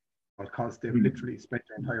and end all, because they've literally spent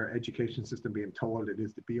their entire education system being told it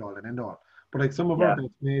is the be all and end all. But like some of our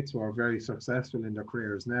mates who are very successful in their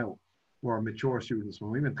careers now were mature students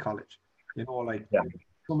when we went to college. You know, like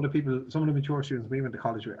some of the mature students we went to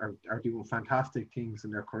college with are doing fantastic things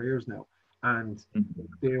in their careers now. And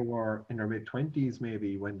they were in their mid-20s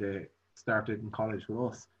maybe when they started in college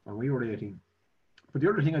with us when we were 18. But the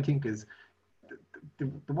other thing I think is, the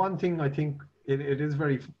one thing I think it is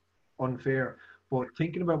very unfair, but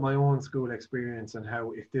thinking about my own school experience and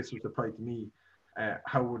how if this was applied to me,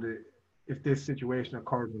 how would it, if this situation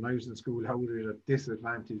occurred when I was in school, how would it have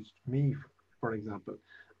disadvantaged me, for example?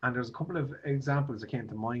 And there's a couple of examples that came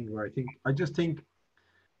to mind where I just think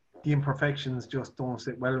the imperfections just don't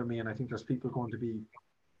sit well with me, and I think there's people going to be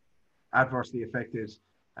adversely affected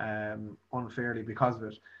unfairly because of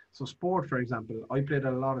it. So sport, for example, I played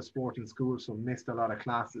a lot of sport in school, so missed a lot of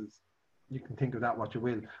classes. You can think of that what you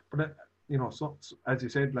will, but you know, so as you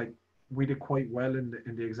said, like we did quite well in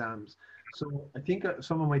the exams. So I think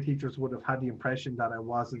some of my teachers would have had the impression that I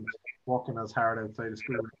wasn't working as hard outside of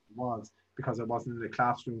school as I was, because I wasn't in the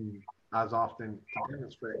classroom as often to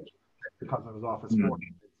demonstrate, because I was off at sport.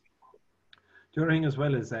 The other thing as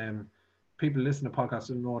well is people listen to podcasts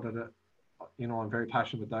and know that you know, I'm very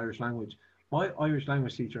passionate with the Irish language. My Irish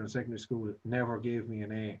language teacher in secondary school never gave me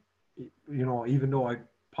an A, you know, even though I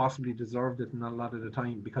possibly deserved it in a lot of the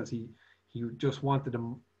time, because he just wanted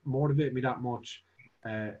to motivate me that much.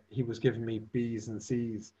 He was giving me B's and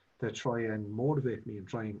C's to try and motivate me and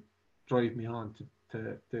try and drive me on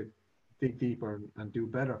to dig deeper and do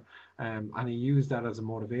better. And he used that as a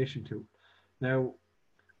motivation tool. Now,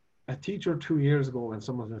 a teacher 2 years ago when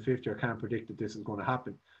someone's in fifth year can't predict that this is going to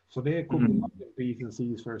happen. So they could be looking at B's and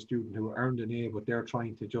C's for a student who earned an A, but they're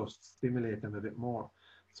trying to just stimulate them a bit more.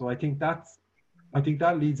 So I think that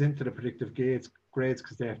leads into the predictive grades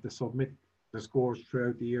because they have to submit the scores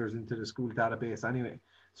throughout the years into the school database anyway.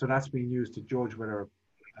 So that's being used to judge whether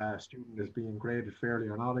a student is being graded fairly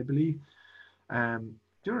or not, I believe. The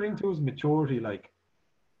other thing too is maturity. Like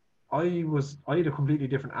I had a completely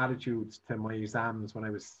different attitude to my exams when I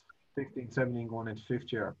was 16, 17 going into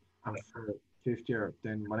fifth year, and for fifth year,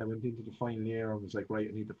 then when I went into the final year, I was like, right,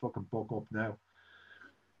 I need to fucking buck up now.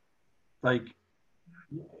 Like,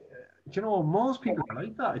 you know, most people are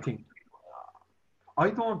like that, I think.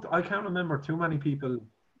 I can't remember too many people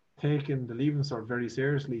taking the Leaving Cert very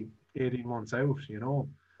seriously 18 months out, you know.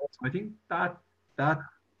 So I think that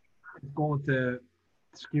is going to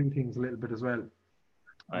skew things a little bit as well.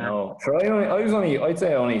 I know. Sure, I'd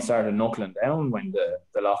say I only started knuckling down when the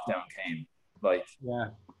lockdown came. Like, yeah.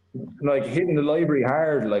 Like hitting the library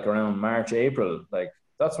hard, like around March, April, like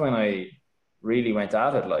that's when I really went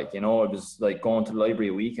at it. Like, you know, I was like going to the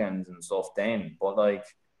library weekends and stuff then, but like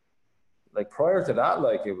prior to that,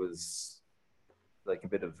 like it was like a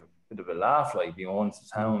bit of a laugh, like being going to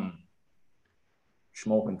town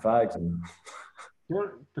smoking fags. And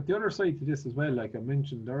but the other side to this as well, like I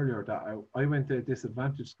mentioned earlier, that I went to a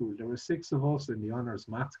disadvantaged school. There were 6 of us in the honours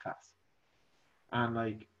maths class, and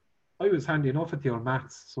like I was handy enough at the old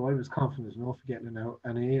maths, so I was confident enough getting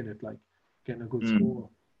an A in it, like getting a good score.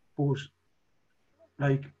 But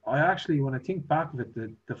like I actually, when I think back of it,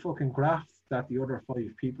 the fucking graphs that the other 5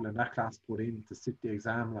 people in that class put in to sit the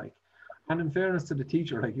exam, like, and in fairness to the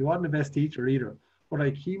teacher, like he wasn't the best teacher either, but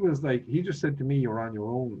like he just said to me, "You're on your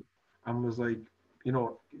own," and was like, you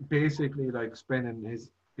know, basically like spending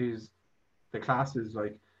the classes,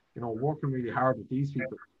 like, you know, working really hard with these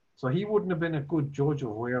people. So he wouldn't have been a good judge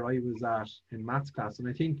of where I was at in maths class. And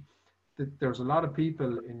I think that there's a lot of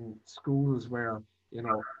people in schools where, you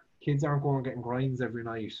know, kids aren't going getting grinds every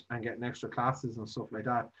night and getting extra classes and stuff like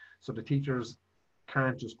that. So the teachers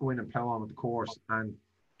can't just go in and plow on with the course and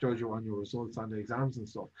judge you on your results on the exams and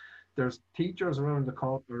stuff. There's teachers around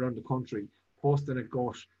the country posting a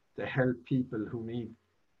gush to help people who need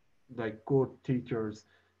like good teachers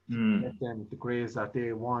to get them the grades that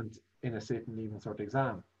they want in a sitting Leaving Cert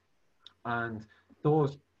exam. And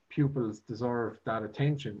those pupils deserve that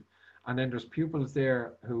attention. And then there's pupils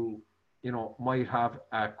there who might have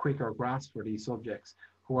a quicker grasp for these subjects,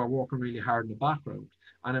 who are working really hard in the background.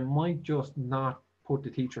 And it might just not put the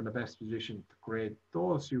teacher in the best position to grade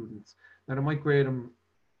those students. Now, they might grade them,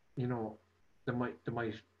 they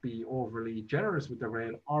might be overly generous with their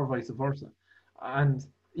grade, or vice versa. And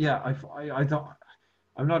yeah, I don't.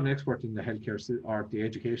 I'm not an expert in the healthcare or the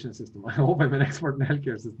education system. I hope I'm an expert in the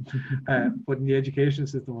healthcare system, but in the education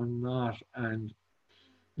system, I'm not. And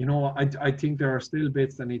I think there are still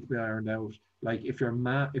bits that need to be ironed out. Like if your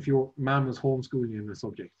mom was homeschooling in a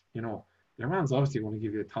subject, your mom's obviously going to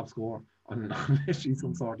give you a top score unless she's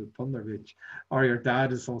some sort of thunder bitch, or your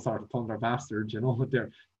dad is some sort of thunder bastard.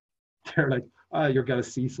 They're like, you're gonna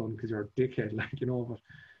see son because you're a dickhead, But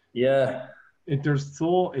yeah,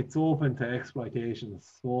 it's open to exploitation at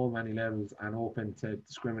so many levels, and open to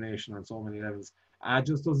discrimination on so many levels. It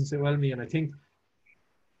just doesn't sit well with me, and I think,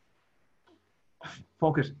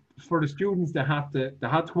 fuck it, for the students, they had to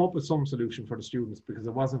come up with some solution for the students, because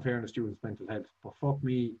it wasn't fair on the students' mental health. But fuck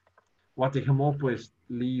me, what they come up with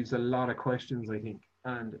leaves a lot of questions, I think,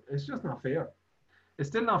 and it's just not fair. It's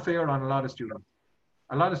still not fair on a lot of students.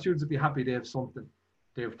 A lot of students would be happy they have something,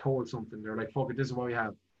 they've told something, they're like, fuck it, this is what we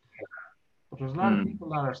have. But there's a lot of people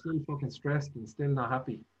that are still fucking stressed and still not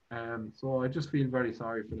happy. So I just feel very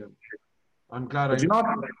sorry for them. I'm glad. Do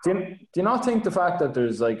you not think the fact that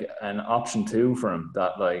there's like an option 2 for him,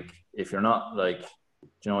 that like if you're not like,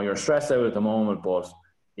 you're stressed out at the moment, but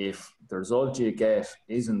if the result you get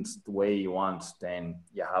isn't the way you want, then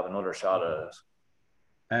you have another shot at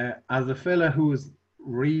it. As a fella who's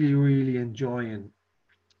really, really enjoying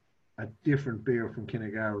a different beer from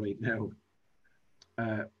Kinnagar right now,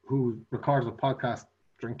 who records a podcast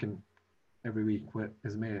drinking every week with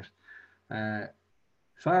his mate,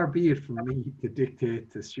 far be it from me to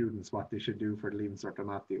dictate to students what they should do for the Leaving Cert or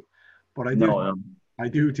not do. But I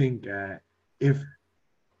do think if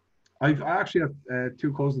I actually have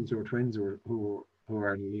 2 cousins who are twins who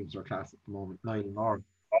are in the Leaving Cert class at the moment, Niall and Lauren.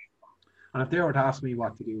 And if they were to ask me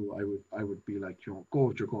what to do, I would be like, go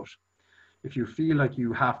with your gut. If you feel like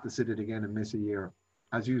you have to sit it again and miss a year,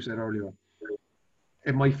 as you said earlier,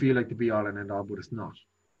 it might feel like the be all and end all, but it's not.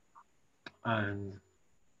 And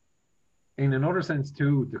in another sense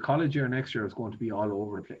too, the college year next year is going to be all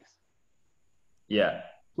over the place. Yeah.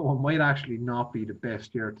 So it might actually not be the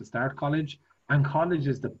best year to start college. And college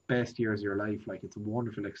is the best years of your life. Like, it's a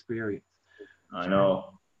wonderful experience. I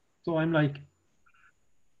know. So I'm like,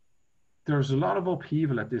 there's a lot of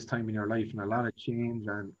upheaval at this time in your life, and a lot of change,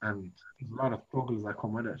 and there's a lot of struggles that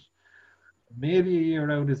come with it. Maybe a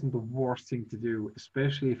year out isn't the worst thing to do,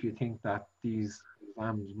 especially if you think that these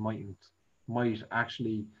exams might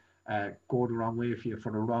actually go the wrong way for you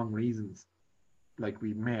for the wrong reasons, like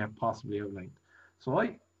we may have possibly outlined. So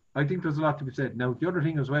I think there's a lot to be said. Now, the other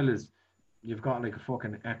thing as well is you've got like a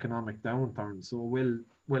fucking economic downturn. So will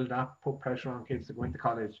that put pressure on kids to go into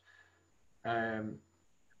college?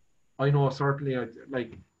 I know certainly,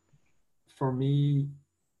 like, for me,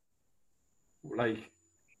 like,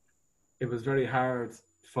 it was very hard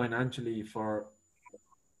financially for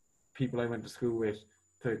people I went to school with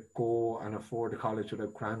to go and afford a college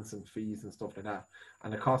without grants and fees and stuff like that.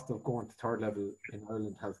 And the cost of going to third level in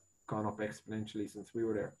Ireland has gone up exponentially since we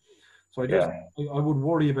were there. So I would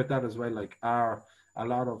worry about that as well. Like, are a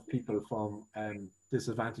lot of people from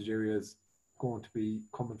disadvantaged areas going to be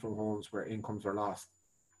coming from homes where incomes are lost?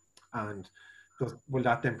 And will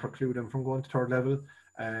that then preclude them from going to third level?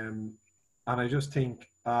 And I just think,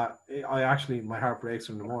 my heart breaks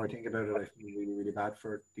from the more I think about it. I feel really, really bad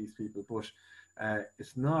for these people. But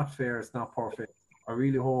it's not fair. It's not perfect. I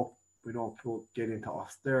really hope we don't get into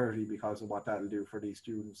austerity because of what that'll do for these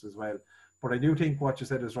students as well. But I do think what you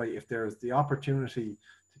said is right. If there's the opportunity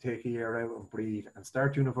to take a year out and breathe and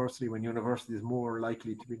start university when university is more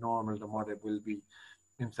likely to be normal than what it will be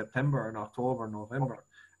in September and October, November.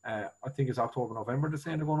 I think it's October, November they're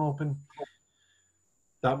saying they're going to open.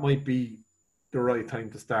 That might be the right time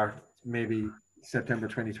to start. Maybe September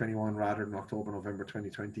 2021 rather than October, November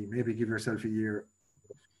 2020. Maybe give yourself a year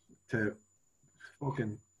to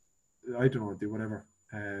fucking, I don't know, do whatever.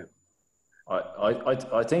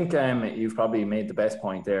 I think you've probably made the best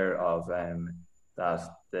point there of that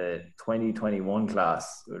the 2021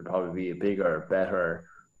 class would probably be a bigger, better,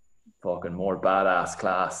 fucking more badass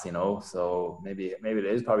class, so maybe it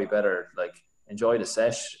is probably better, like, enjoy the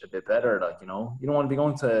sesh a bit better, like, you don't want to be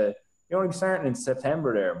going to, you don't want to be starting in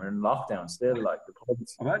September there, we're in lockdown still, like, the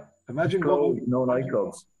pubs, imagine going, no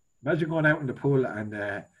nightclubs. Imagine going out in the pool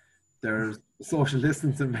and there's social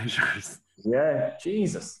distancing measures. Yeah,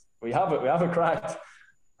 Jesus, we have it cracked.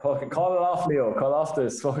 Fucking call it off, Leo. Call off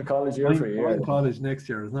this fucking college year for a year. College next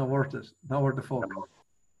year is not worth it. Not worth the fuck.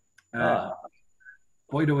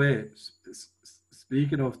 By the way,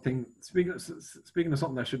 speaking of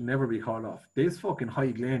something that should never be called off, this fucking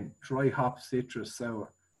High Glen dry hop citrus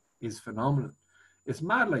sour is phenomenal. It's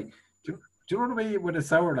mad. Like, do you know the way with a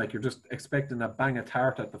sour, like you're just expecting a bang of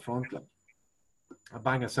tart at the front, like a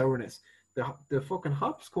bang of sourness. The fucking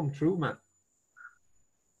hops come through, man.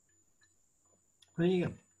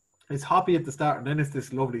 It's hoppy at the start, and then it's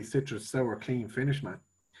this lovely citrus sour clean finish, man.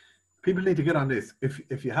 People need to get on this.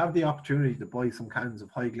 If you have the opportunity to buy some cans of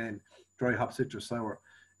High Glen dry hop citrus sour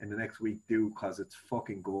in the next week, do, because it's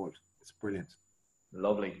fucking gold. It's brilliant.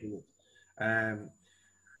 Lovely.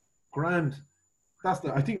 Grand.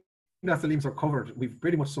 I think that's the links are covered. We've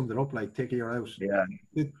pretty much summed it up. Like, take a year out. Yeah.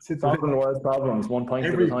 Solving the world's problems, 1 point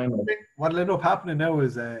at a time. What'll end up happening now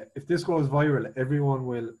is if this goes viral, everyone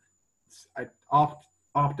will opt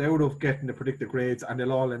out of getting the predicted grades, and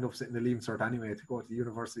they'll all end up sitting the Leaving Cert anyway to go to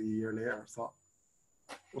university a year later. So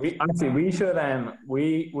we should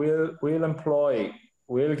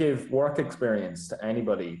we'll give work experience to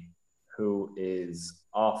anybody who is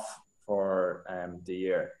off for the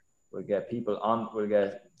year. We'll get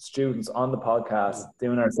students on the podcast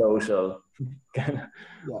doing our social.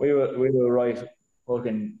 We will write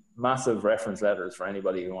fucking massive reference letters for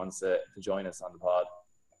anybody who wants to join us on the pod.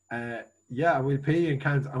 We'll pay you in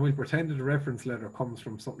cans, and we'll pretend that the reference letter comes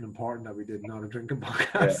from something important that we did, not a drinking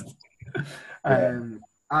podcast.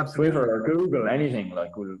 Absolutely. Twitter or Google, anything.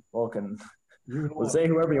 Like, we'll say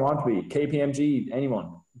whoever you want to be. KPMG,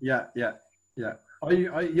 anyone. Yeah.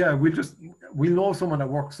 We'll know someone that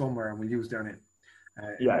works somewhere, and we'll use their name.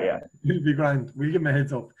 It'll be grand. We'll give them a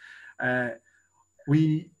heads up.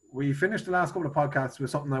 We finished the last couple of podcasts with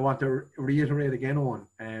something I want to reiterate again on.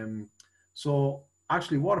 So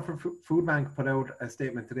actually, Waterford Food Bank put out a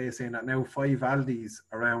statement today saying that now 5 Aldis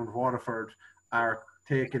around Waterford are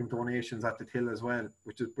taking donations at the till as well,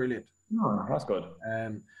 which is brilliant. Oh, that's good.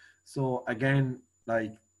 So again,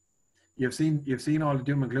 like, you've seen all the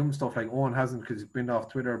doom and gloom stuff. Like, Owen hasn't, because he's been off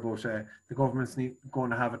Twitter, but the government's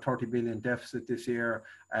going to have a 30 billion deficit this year.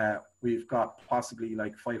 We've got possibly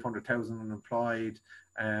like 500,000 unemployed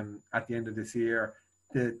at the end of this year.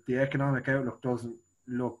 The economic outlook doesn't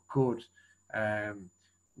look good.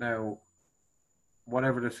 Now,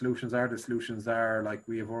 whatever the solutions are, like,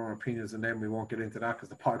 we have our own opinions, and then we won't get into that because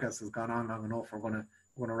the podcast has gone on long enough. We're going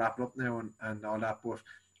to wrap it up now and all that. But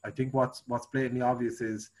I think what's blatantly obvious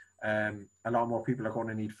is a lot more people are going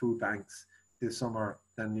to need food banks this summer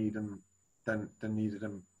than needed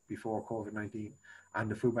them before COVID-19,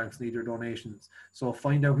 and the food banks need your donations. So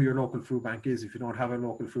find out who your local food bank is. If you don't have a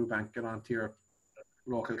local food bank, get on to your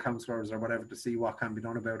local councillors or whatever to see what can be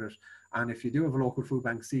done about it. And if you do have a local food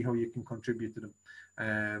bank, see how you can contribute to them.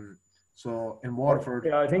 So in Waterford,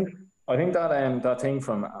 I think that thing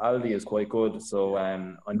from Aldi is quite good. So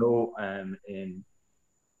I know in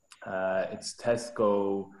it's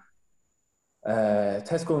Tesco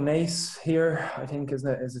Nace here, I think, is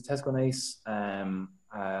it Tesco Nace,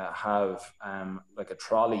 have like a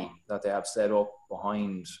trolley that they have set up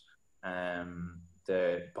behind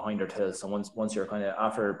their tills. So once you're kind of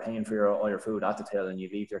after paying for all your food at the till, and you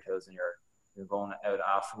leave your tills and you're going out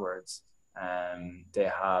afterwards, they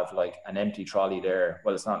have like an empty trolley there.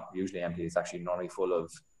 Well, it's not usually empty, it's actually normally full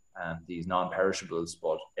of these non-perishables,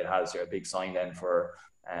 but it has a big sign then for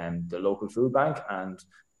the local food bank. And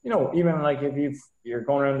even like if you're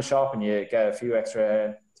going around the shop and you get a few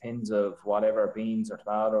extra tins of whatever, beans or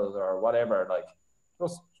tomatoes or whatever, like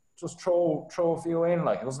just throw a few in.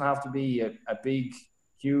 Like, it doesn't have to be a big,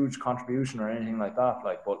 huge contribution or anything like that.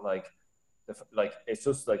 Like, but it's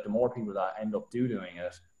just like the more people that end up doing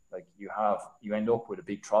it, like you end up with a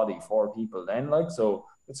big trolley for people then. Like, so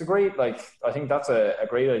it's a great, like, I think that's a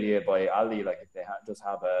great idea by Aldi. Like, if they just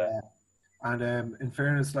have a. Yeah. And in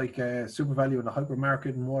fairness, like Super Value and the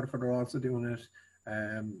Hypermarket in Waterford are also doing it,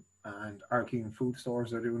 and Arcane food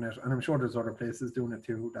stores are doing it, and I'm sure there's other places doing it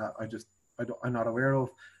too that I'm not aware of.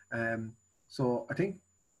 So I think,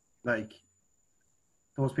 like,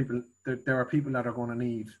 those people, there are people that are going to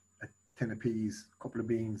need a tin of peas, a couple of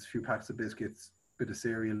beans, a few packs of biscuits, a bit of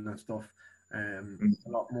cereal and stuff, a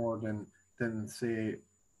lot more than say,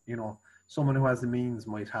 someone who has the means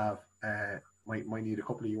might need a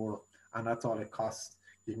couple of euro, and that's all it costs.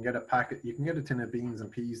 You can get a tin of beans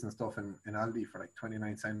and peas and stuff in Aldi for like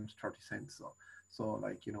 29 cents, 30 cents. So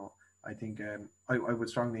like, I think I would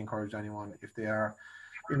strongly encourage anyone, if they are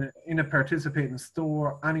in a participating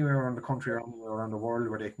store anywhere around the country or anywhere around the world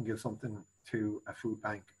where they can give something to a food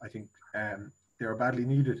bank. I think they are badly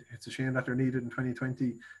needed. It's a shame that they're needed in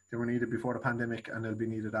 2020. They were needed before the pandemic, and they'll be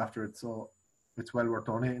needed after it. So it's well worth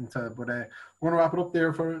donating to. But we're going to wrap it up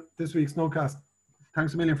there for this week's Snowcast.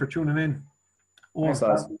 Thanks a million for tuning in. Thanks,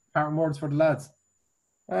 lads. Parting words for the lads.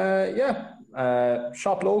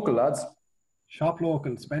 Shop local, lads. Shop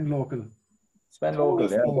local, spend local. Spend local,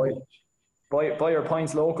 yeah. Buy your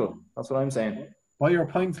pints local. That's what I'm saying. Buy your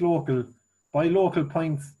pints local. Buy local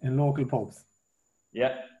pints in local pubs.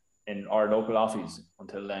 Yeah, in our local office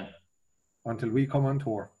until then. Until we come on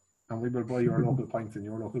tour. And we will buy your local pints in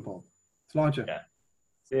your local pub. Sláinte. Yeah.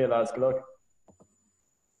 See you, lads. Good luck.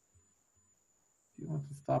 Do you want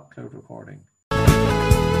to stop cloud recording?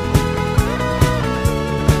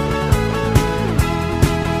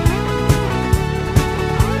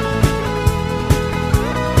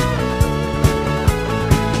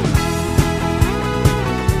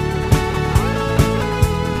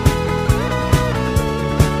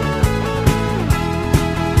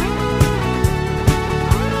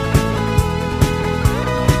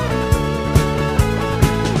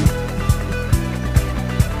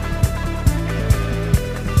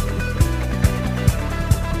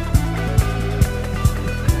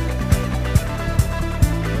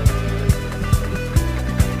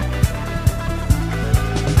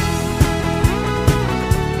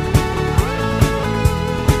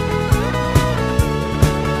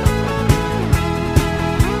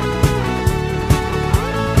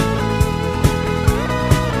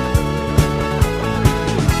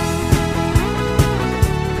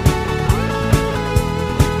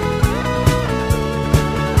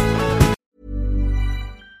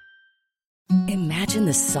 Imagine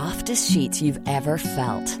the softest sheets you've ever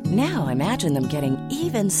felt. Now imagine them getting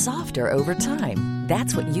even softer over time.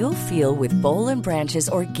 That's what you'll feel with Boll & Branch's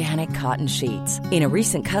organic cotton sheets. In a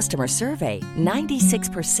recent customer survey,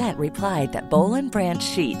 96% replied that Boll & Branch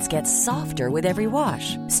sheets get softer with every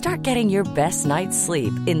wash. Start getting your best night's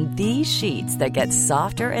sleep in these sheets that get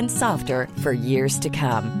softer and softer for years to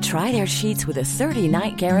come. Try their sheets with a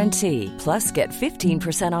 30-night guarantee. Plus, get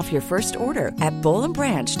 15% off your first order at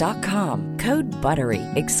bollandbranch.com. Code BUTTERY.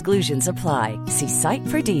 Exclusions apply. See site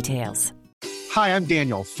for details. Hi, I'm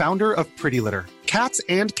Daniel, founder of Pretty Litter. Cats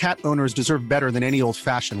and cat owners deserve better than any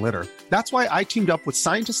old-fashioned litter. That's why I teamed up with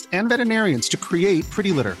scientists and veterinarians to create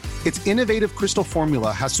Pretty Litter. Its innovative crystal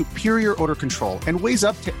formula has superior odor control and weighs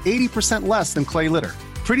up to 80% less than clay litter.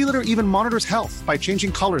 Pretty Litter even monitors health by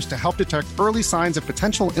changing colors to help detect early signs of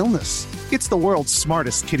potential illness. It's the world's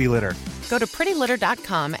smartest kitty litter. Go to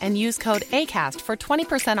prettylitter.com and use code ACAST for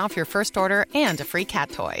 20% off your first order and a free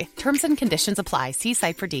cat toy. Terms and conditions apply. See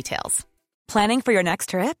site for details. Planning for your next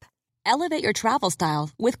trip? Elevate your travel style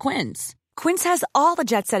with Quince. Quince has all the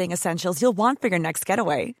jet-setting essentials you'll want for your next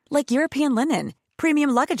getaway, like European linen, premium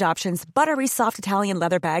luggage options, buttery soft Italian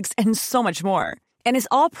leather bags, and so much more. And is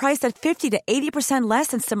all priced at 50 to 80% less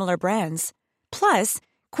than similar brands. Plus,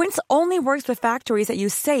 Quince only works with factories that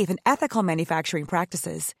use safe and ethical manufacturing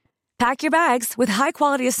practices. Pack your bags with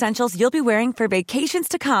high-quality essentials you'll be wearing for vacations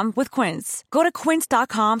to come with Quince. Go to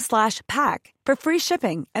quince.com/pack for free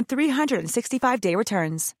shipping and 365-day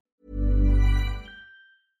returns.